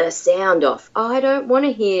turn the sound off. I don't want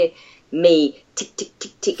to hear me tick, tick,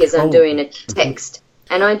 tick, tick as I'm doing a text.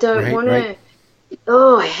 And I don't want to...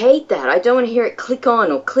 Oh, I hate that. I don't want to hear it click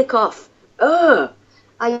on or click off.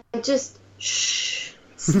 I just... Shh.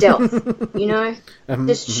 Stealth,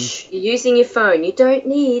 Just shh. You're using your phone. You don't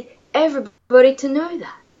need everybody to know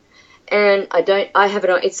that. And I have it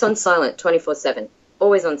on... It's on silent 24/7.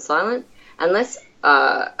 Always on silent. Unless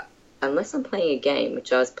I'm playing a game,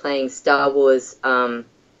 which I was playing Star Wars,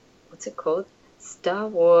 what's it called? Star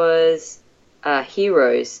Wars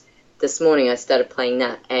Heroes. This morning I started playing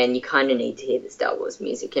that, and you kind of need to hear the Star Wars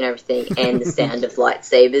music and everything, and the sound of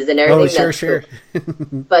lightsabers and everything. Oh, sure.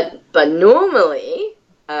 But normally,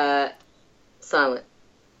 silent.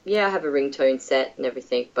 Yeah, I have a ringtone set and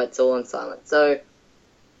everything, but it's all on silent. So,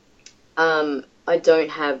 I don't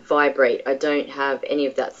have vibrate. I don't have any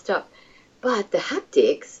of that stuff. But the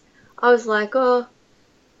haptics, I was like, all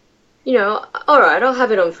right, I'll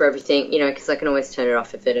have it on for everything, because I can always turn it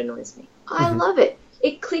off if it annoys me. I love it.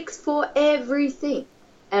 It clicks for everything.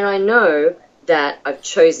 and I know that I've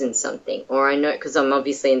chosen something, or I know because I'm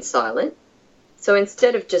obviously in silent. So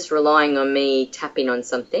instead of just relying on me tapping on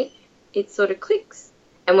something, it sort of clicks.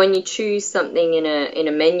 And when you choose something in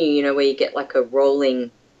a menu, you know, where you get like a rolling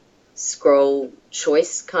scroll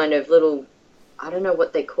choice kind of little, I don't know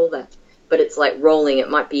what they call that, but it's like rolling. It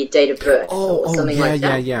might be a date of birth or something like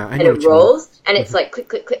that. Yeah. I and know it rolls, and it's like click,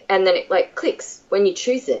 click, click, and then it like clicks when you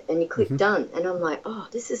choose it, and you click done. And I'm like, oh,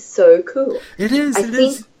 this is so cool. It is. It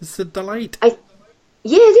is. It's a delight.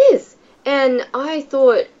 Yeah, it is. And I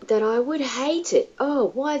thought that I would hate it.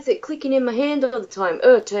 Oh, why is it clicking in my hand all the time?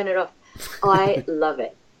 Oh, turn it off. I love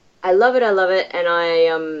it. I love it. I love it. And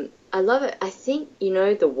I love it. I think, you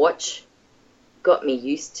know, the watch got me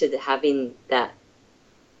used to having that,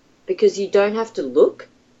 because you don't have to look.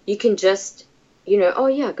 You can just, you know, oh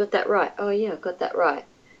yeah, I got that right. Oh yeah, I got that right.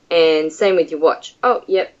 And same with your watch. Oh,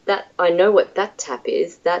 yep, that I know what that tap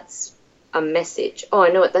is. That's a message. Oh, I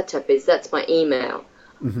know what that tap is. That's my email.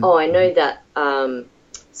 Mm-hmm. Oh, I know that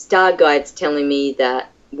Star Guide's telling me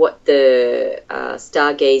that what the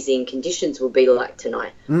stargazing conditions will be like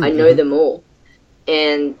tonight. Mm-hmm. I know them all.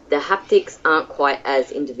 And the haptics aren't quite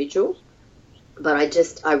as individual, but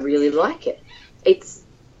I really like it.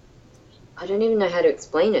 I don't even know how to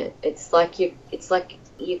explain it. It's like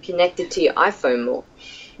you're connected to your iPhone more.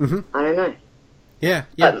 Mm-hmm. I don't know. Yeah.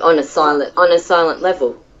 On a silent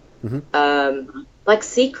level. Mm-hmm. Like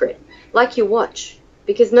secret, like your watch.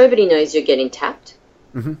 Because nobody knows you're getting tapped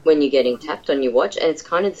when you're getting tapped on your watch, and it's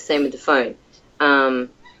kind of the same with the phone.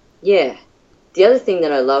 Yeah. The other thing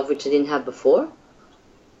that I love, which I didn't have before,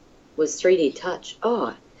 was 3D touch.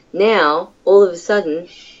 Oh, now, all of a sudden,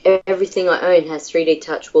 everything I own has 3D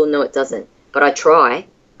touch. Well, no, it doesn't. But I try,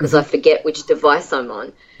 because I forget which device I'm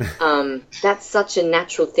on. That's such a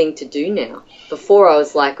natural thing to do now. Before I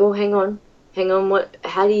was like, oh, hang on,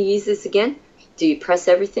 how do you use this again? Do you press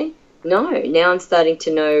everything? No, now I'm starting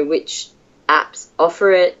to know which apps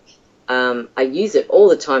offer it. I use it all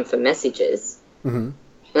the time for messages,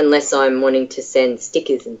 unless I'm wanting to send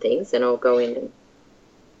stickers and things, and I'll go in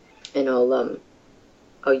and I'll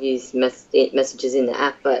use messages in the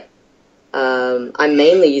app. But I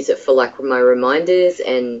mainly use it for like my reminders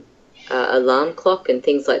and alarm clock and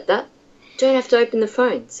things like that. Don't have to open the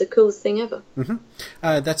phone. It's the coolest thing ever.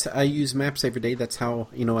 I use maps every day. That's how,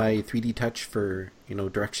 you know, I 3D touch for, you know,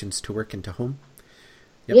 directions to work and to home.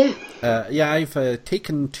 Yep. Yeah. I've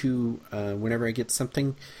taken to whenever I get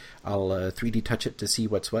something, I'll 3D touch it to see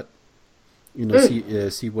what's what. You know,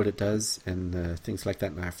 see what it does and things like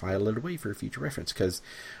that, and I file it away for future reference because,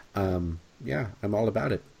 I'm all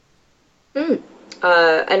about it. And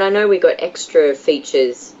I know we got extra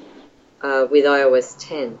features with iOS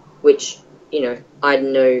 10, which, you know, I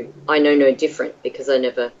know no different because I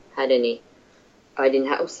never had any. I didn't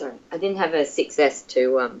have a 6S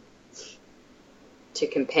to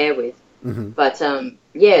compare with. But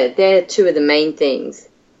they're two of the main things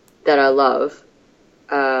that I love.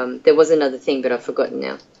 There was another thing, but I've forgotten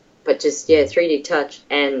now. But just 3D touch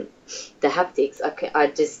and the haptics. I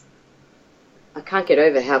can't get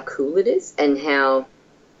over how cool it is, and how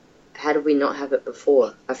did we not have it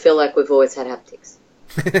before? I feel like we've always had haptics.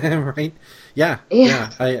 Right? Yeah.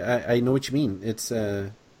 I know what you mean. It's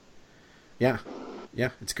it's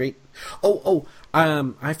great.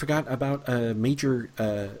 I forgot about a major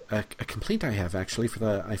a complaint I have actually for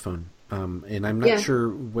the iPhone. And I'm not sure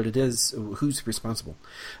what it is, who's responsible.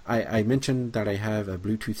 I mentioned that I have a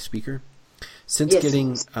Bluetooth speaker. Since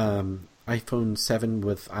getting iPhone 7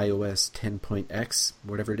 with iOS 10.x,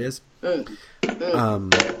 whatever it is,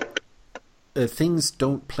 things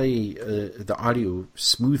don't play the audio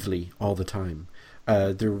smoothly all the time.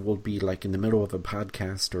 There will be, like, in the middle of a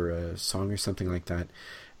podcast or a song or something like that,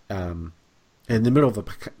 in the middle of a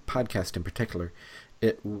podcast in particular,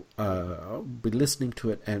 I'll be listening to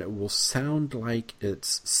it and it will sound like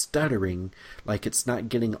it's stuttering, like it's not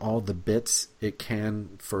getting all the bits it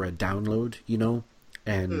can for a download, you know,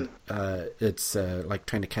 and it's like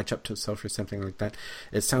trying to catch up to itself or something like that.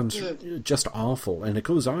 It sounds just awful, and it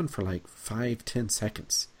goes on for like 5-10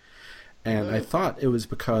 seconds. And I thought it was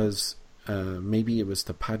because maybe it was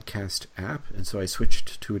the podcast app, and so I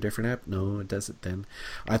switched to a different app. No, it doesn't then.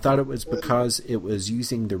 I thought it was because it was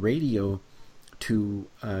using the radio to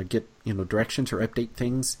get, you know, directions or update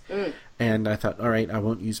things, and I thought, all right, I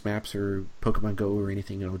won't use Maps or Pokemon Go or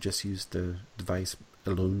anything, and I'll just use the device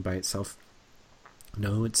alone by itself.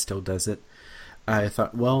 No, it still does it. I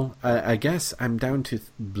thought, well, I guess I'm down to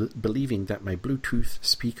believing that my Bluetooth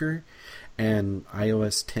speaker and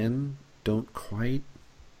iOS 10 don't quite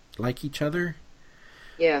like each other.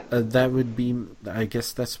 Yeah. That would be, I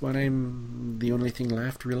guess that's what I'm, the only thing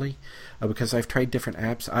left really, because I've tried different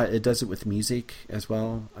apps. It does it with music as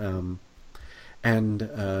well. And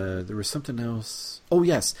there was something else. Oh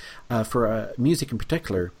yes, for music in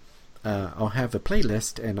particular, I'll have a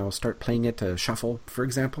playlist and I'll start playing it to shuffle, for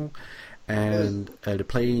example, and to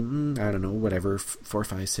play, I don't know, whatever, 4,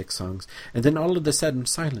 5, 6 songs, and then all of a sudden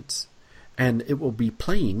silence, and it will be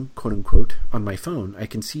playing, quote unquote, on my phone. I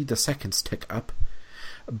can see the seconds tick up,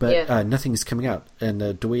 but nothing is coming out. And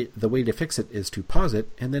the way to fix it is to pause it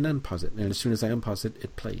and then unpause it, and as soon as I unpause it,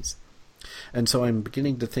 it plays. And so I'm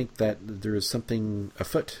beginning to think that there is something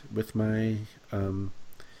afoot with my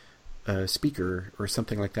speaker or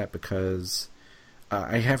something like that, because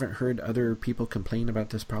I haven't heard other people complain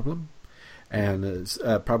about this problem. And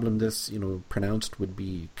a problem this, pronounced would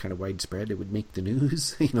be kind of widespread. It would make the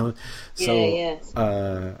news, So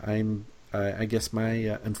I guess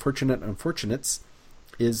my unfortunates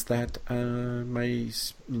is that my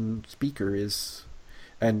speaker is,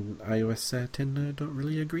 and iOS 10 don't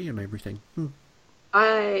really agree on everything.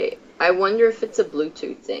 I wonder if it's a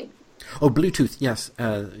Bluetooth thing. Oh, Bluetooth, yes.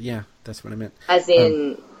 Yeah, that's what I meant. As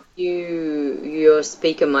in, your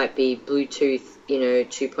speaker might be Bluetooth,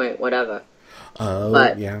 2 point whatever. Oh,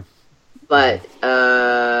 yeah. But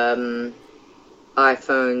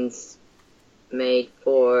iPhones made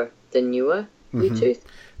for the newer Bluetooth.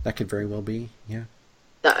 That could very well be, yeah.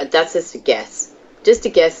 That's just a guess. Just a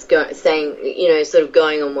guess, saying, sort of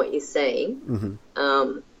going on what you're saying.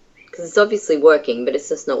 Because it's obviously working, but it's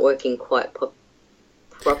just not working quite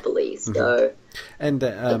properly. So and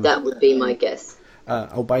that would be my guess.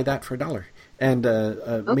 I'll buy that for $1. And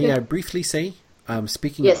Okay. may I briefly say,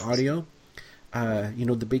 speaking Yes. of audio,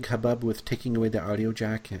 the big hubbub with taking away the audio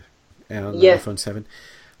jack on the iPhone 7.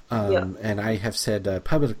 And I have said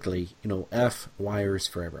publicly, F wires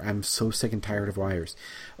forever. I'm so sick and tired of wires.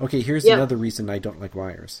 Okay, here's another reason I don't like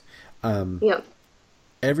wires.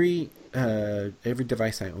 Every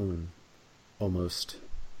device I own, almost,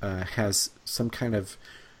 has some kind of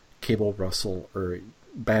cable rustle or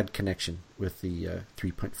bad connection with the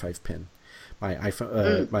 3.5 pin. My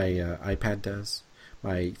iPhone, my iPad does.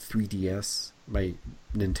 My 3DS, my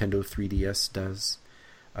Nintendo 3DS does.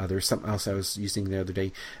 There's something else I was using the other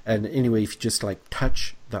day. And anyway, if you just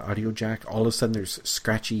touch the audio jack, all of a sudden there's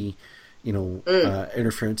scratchy,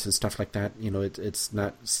 interference and stuff like that. It's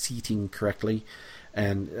not seating correctly.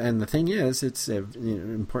 And the thing is, it's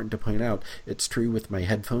important to point out, it's true with my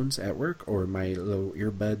headphones at work or my little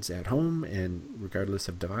earbuds at home, and regardless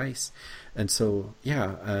of device. And so,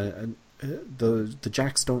 the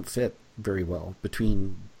jacks don't fit very well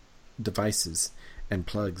between devices and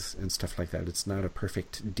plugs and stuff like that. It's not a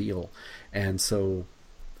perfect deal, and so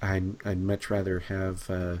I'd much rather have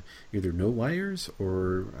either no wires,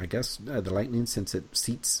 or I guess the Lightning, since it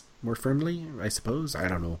seats more firmly, I suppose. I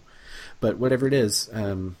don't know, but whatever it is,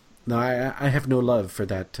 no, I have no love for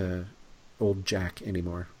that old jack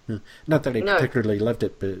anymore. Not that I particularly loved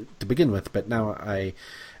it to begin with, but now I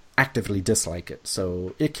actively dislike it,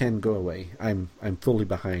 so it can go away. I'm fully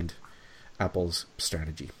behind Apple's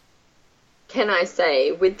strategy. Can I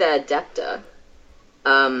say, with the adapter,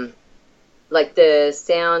 the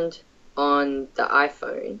sound on the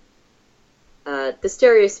iPhone, the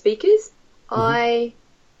stereo speakers,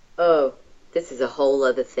 this is a whole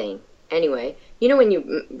other thing. Anyway, when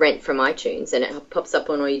you rent from iTunes and it pops up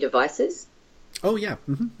on all your devices? Oh, yeah.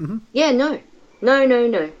 Yeah, no.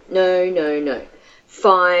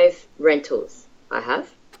 5 rentals I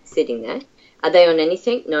have sitting there. Are they on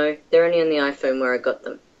anything? No, they're only on the iPhone where I got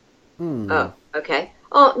them. Oh, okay.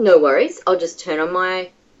 Oh, no worries. I'll just turn on my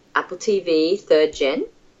Apple TV 3rd gen,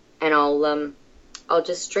 and I'll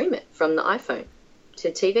just stream it from the iPhone to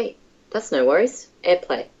TV. That's no worries.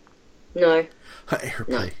 AirPlay. No.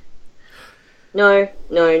 AirPlay.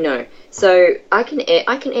 No. So I can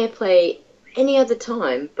AirPlay any other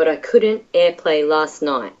time, but I couldn't AirPlay last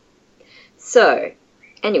night. So,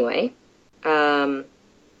 anyway,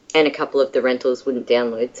 and a couple of the rentals wouldn't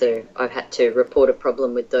download, so I've had to report a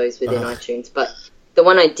problem with those within iTunes. But the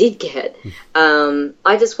one I did get,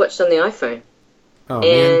 I just watched on the iPhone. Oh,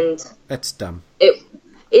 and man. That's dumb. It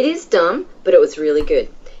is dumb, but it was really good.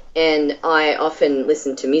 And I often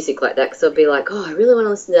listen to music like that, because I'll be like, oh, I really want to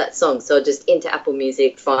listen to that song. So I'll just into Apple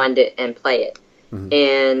Music, find it, and play it.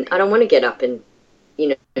 And I don't want to get up and,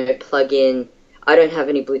 plug in. I don't have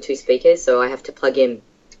any Bluetooth speakers, so I have to plug in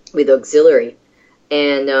with auxiliary.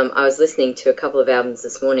 And I was listening to a couple of albums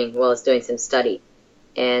this morning while I was doing some study.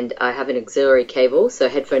 And I have an auxiliary cable, so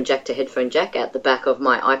headphone jack to headphone jack, at the back of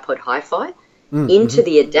my iPod Hi-Fi, into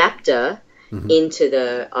the adapter, into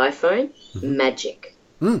the iPhone. Magic.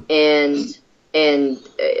 And and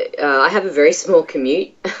I have a very small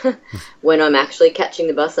commute when I'm actually catching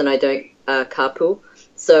the bus and I don't carpool.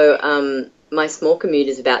 So my small commute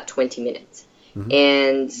is about 20 minutes. Mm-hmm.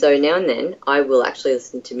 And so now and then I will actually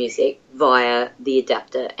listen to music via the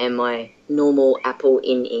adapter and my normal Apple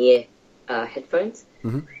in-ear headphones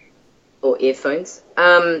or earphones.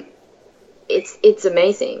 It's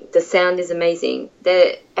amazing. The sound is amazing.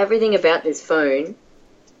 Everything about this phone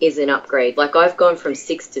is an upgrade. Like, I've gone from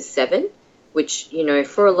 6 to 7, which, you know,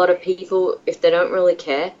 for a lot of people, if they don't really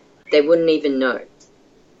care, they wouldn't even know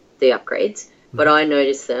the upgrades. But I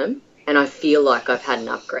notice them, and I feel like I've had an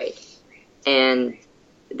upgrade. And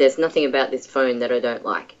there's nothing about this phone that I don't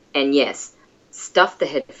like. And yes, stuff the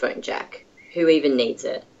headphone jack. Who even needs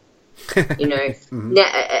it? You know,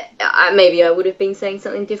 now, maybe I would have been saying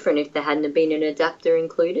something different if there hadn't been an adapter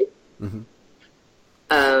included. But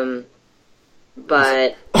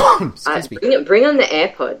bring on the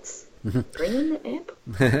AirPods. Bring on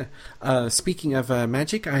the AirPods. Speaking of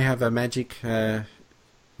magic, I have a magic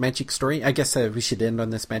story. I guess we should end on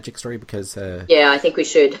this magic story because... yeah, I think we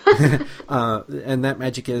should. And that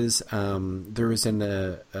magic is there was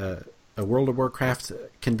a World of Warcraft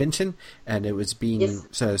convention, and it was being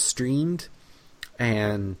streamed,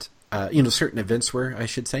 and certain events were, I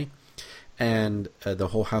should say, and the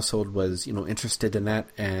whole household was interested in that,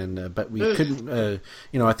 and but we couldn't.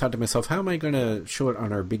 I thought to myself, how am I going to show it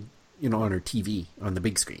on our big, on our TV on the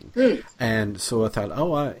big screen? And so I thought,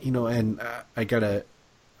 I got a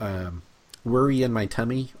worry in my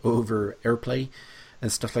tummy over AirPlay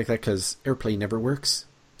and stuff like that, because AirPlay never works.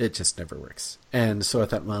 It just never works. And so I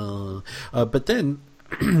thought, well... but then,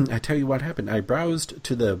 I tell you what happened. I browsed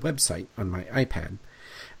to the website on my iPad,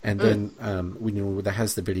 and then, that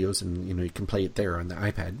has the videos, and, you can play it there on the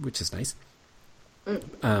iPad, which is nice.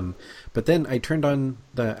 But then I turned on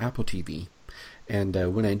the Apple TV, and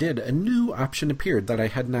when I did, a new option appeared that I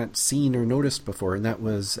had not seen or noticed before, and that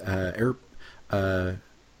was AirPlay.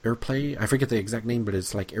 I forget the exact name, but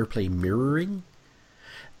it's like AirPlay mirroring.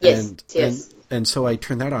 Yes. And so I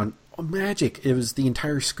turned that on. Oh, magic! It was the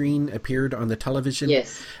entire screen appeared on the television.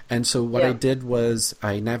 Yes. And so what I did was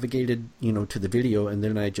I navigated, to the video, and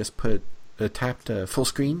then I just tapped full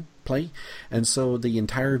screen play, and so the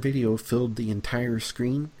entire video filled the entire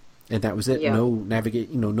screen, and that was it. Yeah. No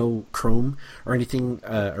no Chrome or anything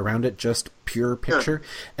around it, just pure picture.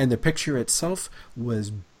 And the picture itself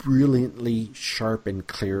was brilliantly sharp and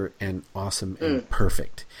clear and awesome and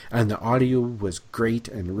perfect. And the audio was great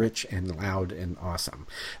and rich and loud and awesome.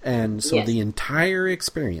 And so the entire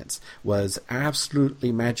experience was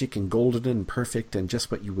absolutely magic and golden and perfect and just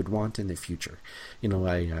what you would want in the future.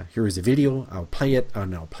 Here is a video, I'll play it,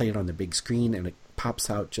 and I'll play it on the big screen, and it pops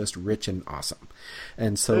out just rich and awesome.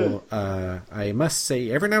 And so I must say,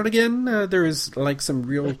 every now and again, there is like some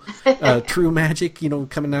real true magic,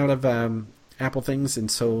 coming out of Apple things,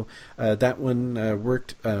 and so that one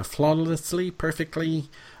worked flawlessly, perfectly,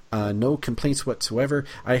 no complaints whatsoever.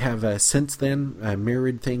 I have since then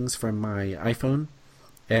mirrored things from my iPhone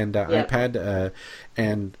and iPad,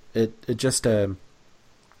 and it just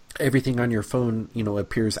everything on your phone,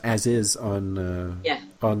 appears as is on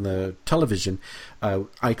the television,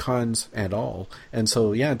 icons and all. And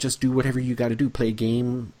so, just do whatever you got to do. Play a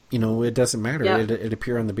game, it doesn't matter. It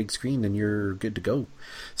appear on the big screen, and you're good to go.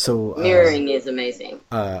 So mirroring is amazing.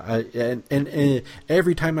 And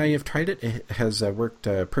every time I have tried it, it has worked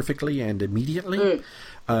perfectly and immediately.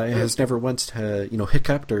 It has never once,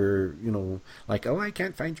 hiccuped or, like, oh, I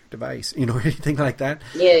can't find your device, or anything like that.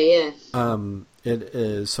 Yeah. It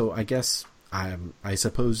is, so I guess I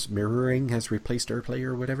suppose mirroring has replaced AirPlay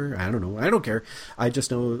or whatever. I don't know. I don't care. I just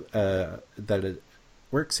know that it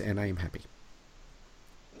works, and I am happy.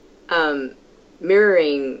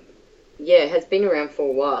 Mirroring, has been around for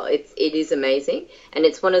a while. It is amazing, and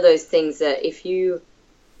it's one of those things that if you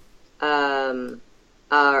are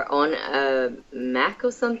on a Mac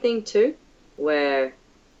or something too, where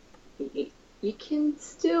you can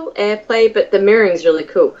still AirPlay, but the mirroring's really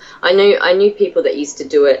cool. I knew people that used to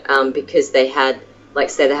do it because they had,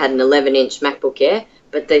 like, say they had an 11-inch MacBook Air,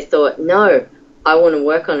 but they thought, no, I want to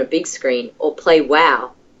work on a big screen or play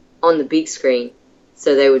WoW on the big screen,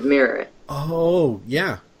 so they would mirror it. Oh,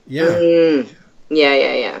 yeah. Yeah.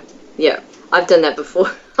 I've done that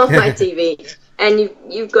before on my TV, and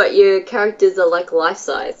you've got your characters are like life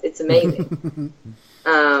size. It's amazing.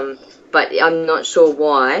 But I'm not sure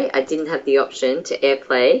why I didn't have the option to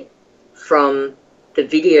AirPlay from the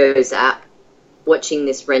videos app watching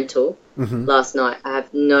this rental last night. I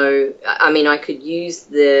could use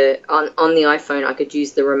on the iPhone, I could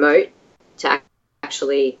use the remote to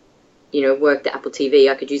actually, work the Apple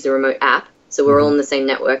TV. I could use the remote app, so we're all on the same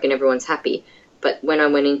network and everyone's happy. But when I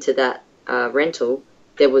went into that rental,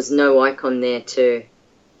 there was no icon there to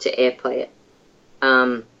AirPlay it.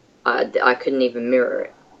 I couldn't even mirror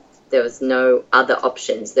it. There was no other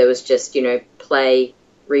options. There was just, play,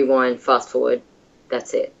 rewind, fast forward.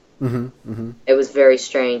 That's it. Mm-hmm, mm-hmm. It was very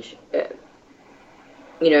strange.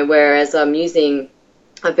 Whereas I've been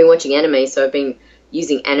watching anime, so I've been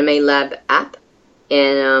using Anime Lab app,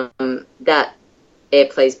 and that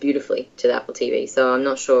AirPlays beautifully to the Apple TV. So I'm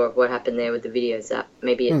not sure what happened there with the Videos app.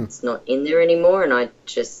 Maybe it's not in there anymore, and I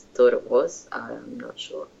just thought it was. I'm not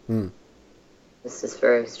sure. This is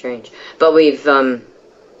very strange. But we've gone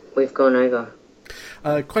over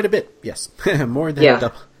quite a bit. Yes, more than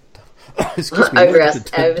double. Excuse me. over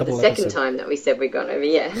the second time that we said we'd gone over.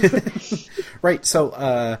 Yeah. Right.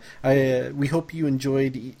 So we hope you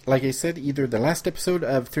enjoyed, like I said, either the last episode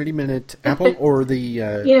of 30 Minute Apple or the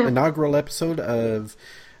inaugural episode of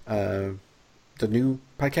the new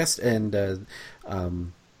podcast. And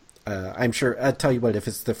I'm sure, I'll tell you what, if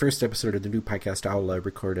it's the first episode of the new podcast, I'll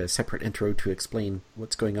record a separate intro to explain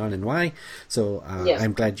what's going on and why. So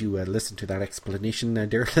I'm glad you listened to that explanation,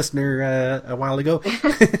 dear listener, a while ago.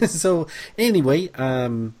 So anyway,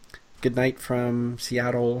 good night from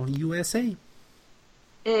Seattle, USA.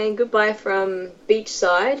 And goodbye from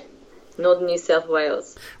Beachside, Northern New South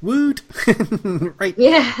Wales. Woot! Right.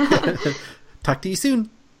 Yeah. Talk to you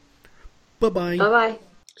soon. Bye-bye. Bye-bye.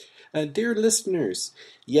 Dear listeners,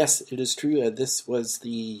 yes, it is true. This was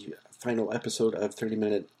the final episode of 30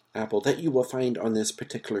 Minute Apple that you will find on this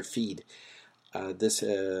particular feed. This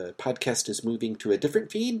podcast is moving to a different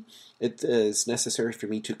feed. It is necessary for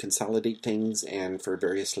me to consolidate things, and for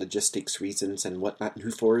various logistics reasons and whatnot, and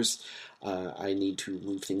who-fors, I need to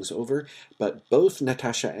move things over. But both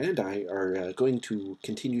Natasha and I are going to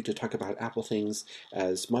continue to talk about Apple things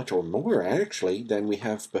as much or more, actually, than we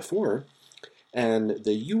have before. And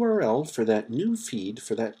the URL for that new feed,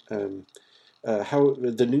 for that how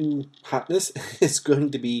the new hotness is going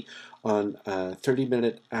to be on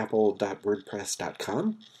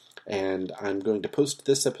 30minuteapple.wordpress.com, and I'm going to post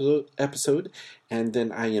this episode, and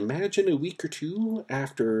then I imagine a week or two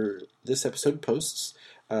after this episode posts,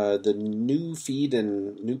 the new feed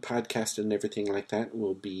and new podcast and everything like that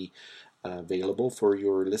will be available for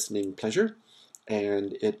your listening pleasure.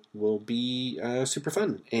 And it will be super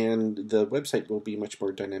fun, and the website will be much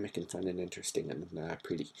more dynamic and fun and interesting and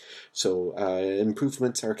pretty. So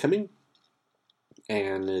improvements are coming,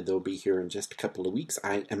 and they'll be here in just a couple of weeks,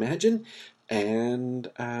 I imagine. And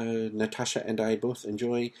Natasha and I both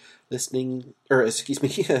enjoy talking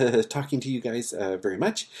to you guys very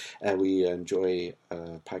much. We enjoy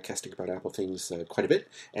podcasting about Apple things quite a bit,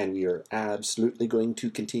 and we are absolutely going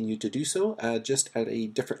to continue to do so, just at a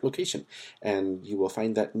different location. And you will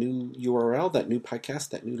find that new URL, that new podcast,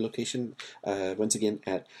 that new location, once again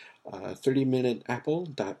at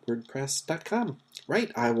 30minuteapple.wordpress.com.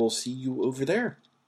 Right, I will see you over there.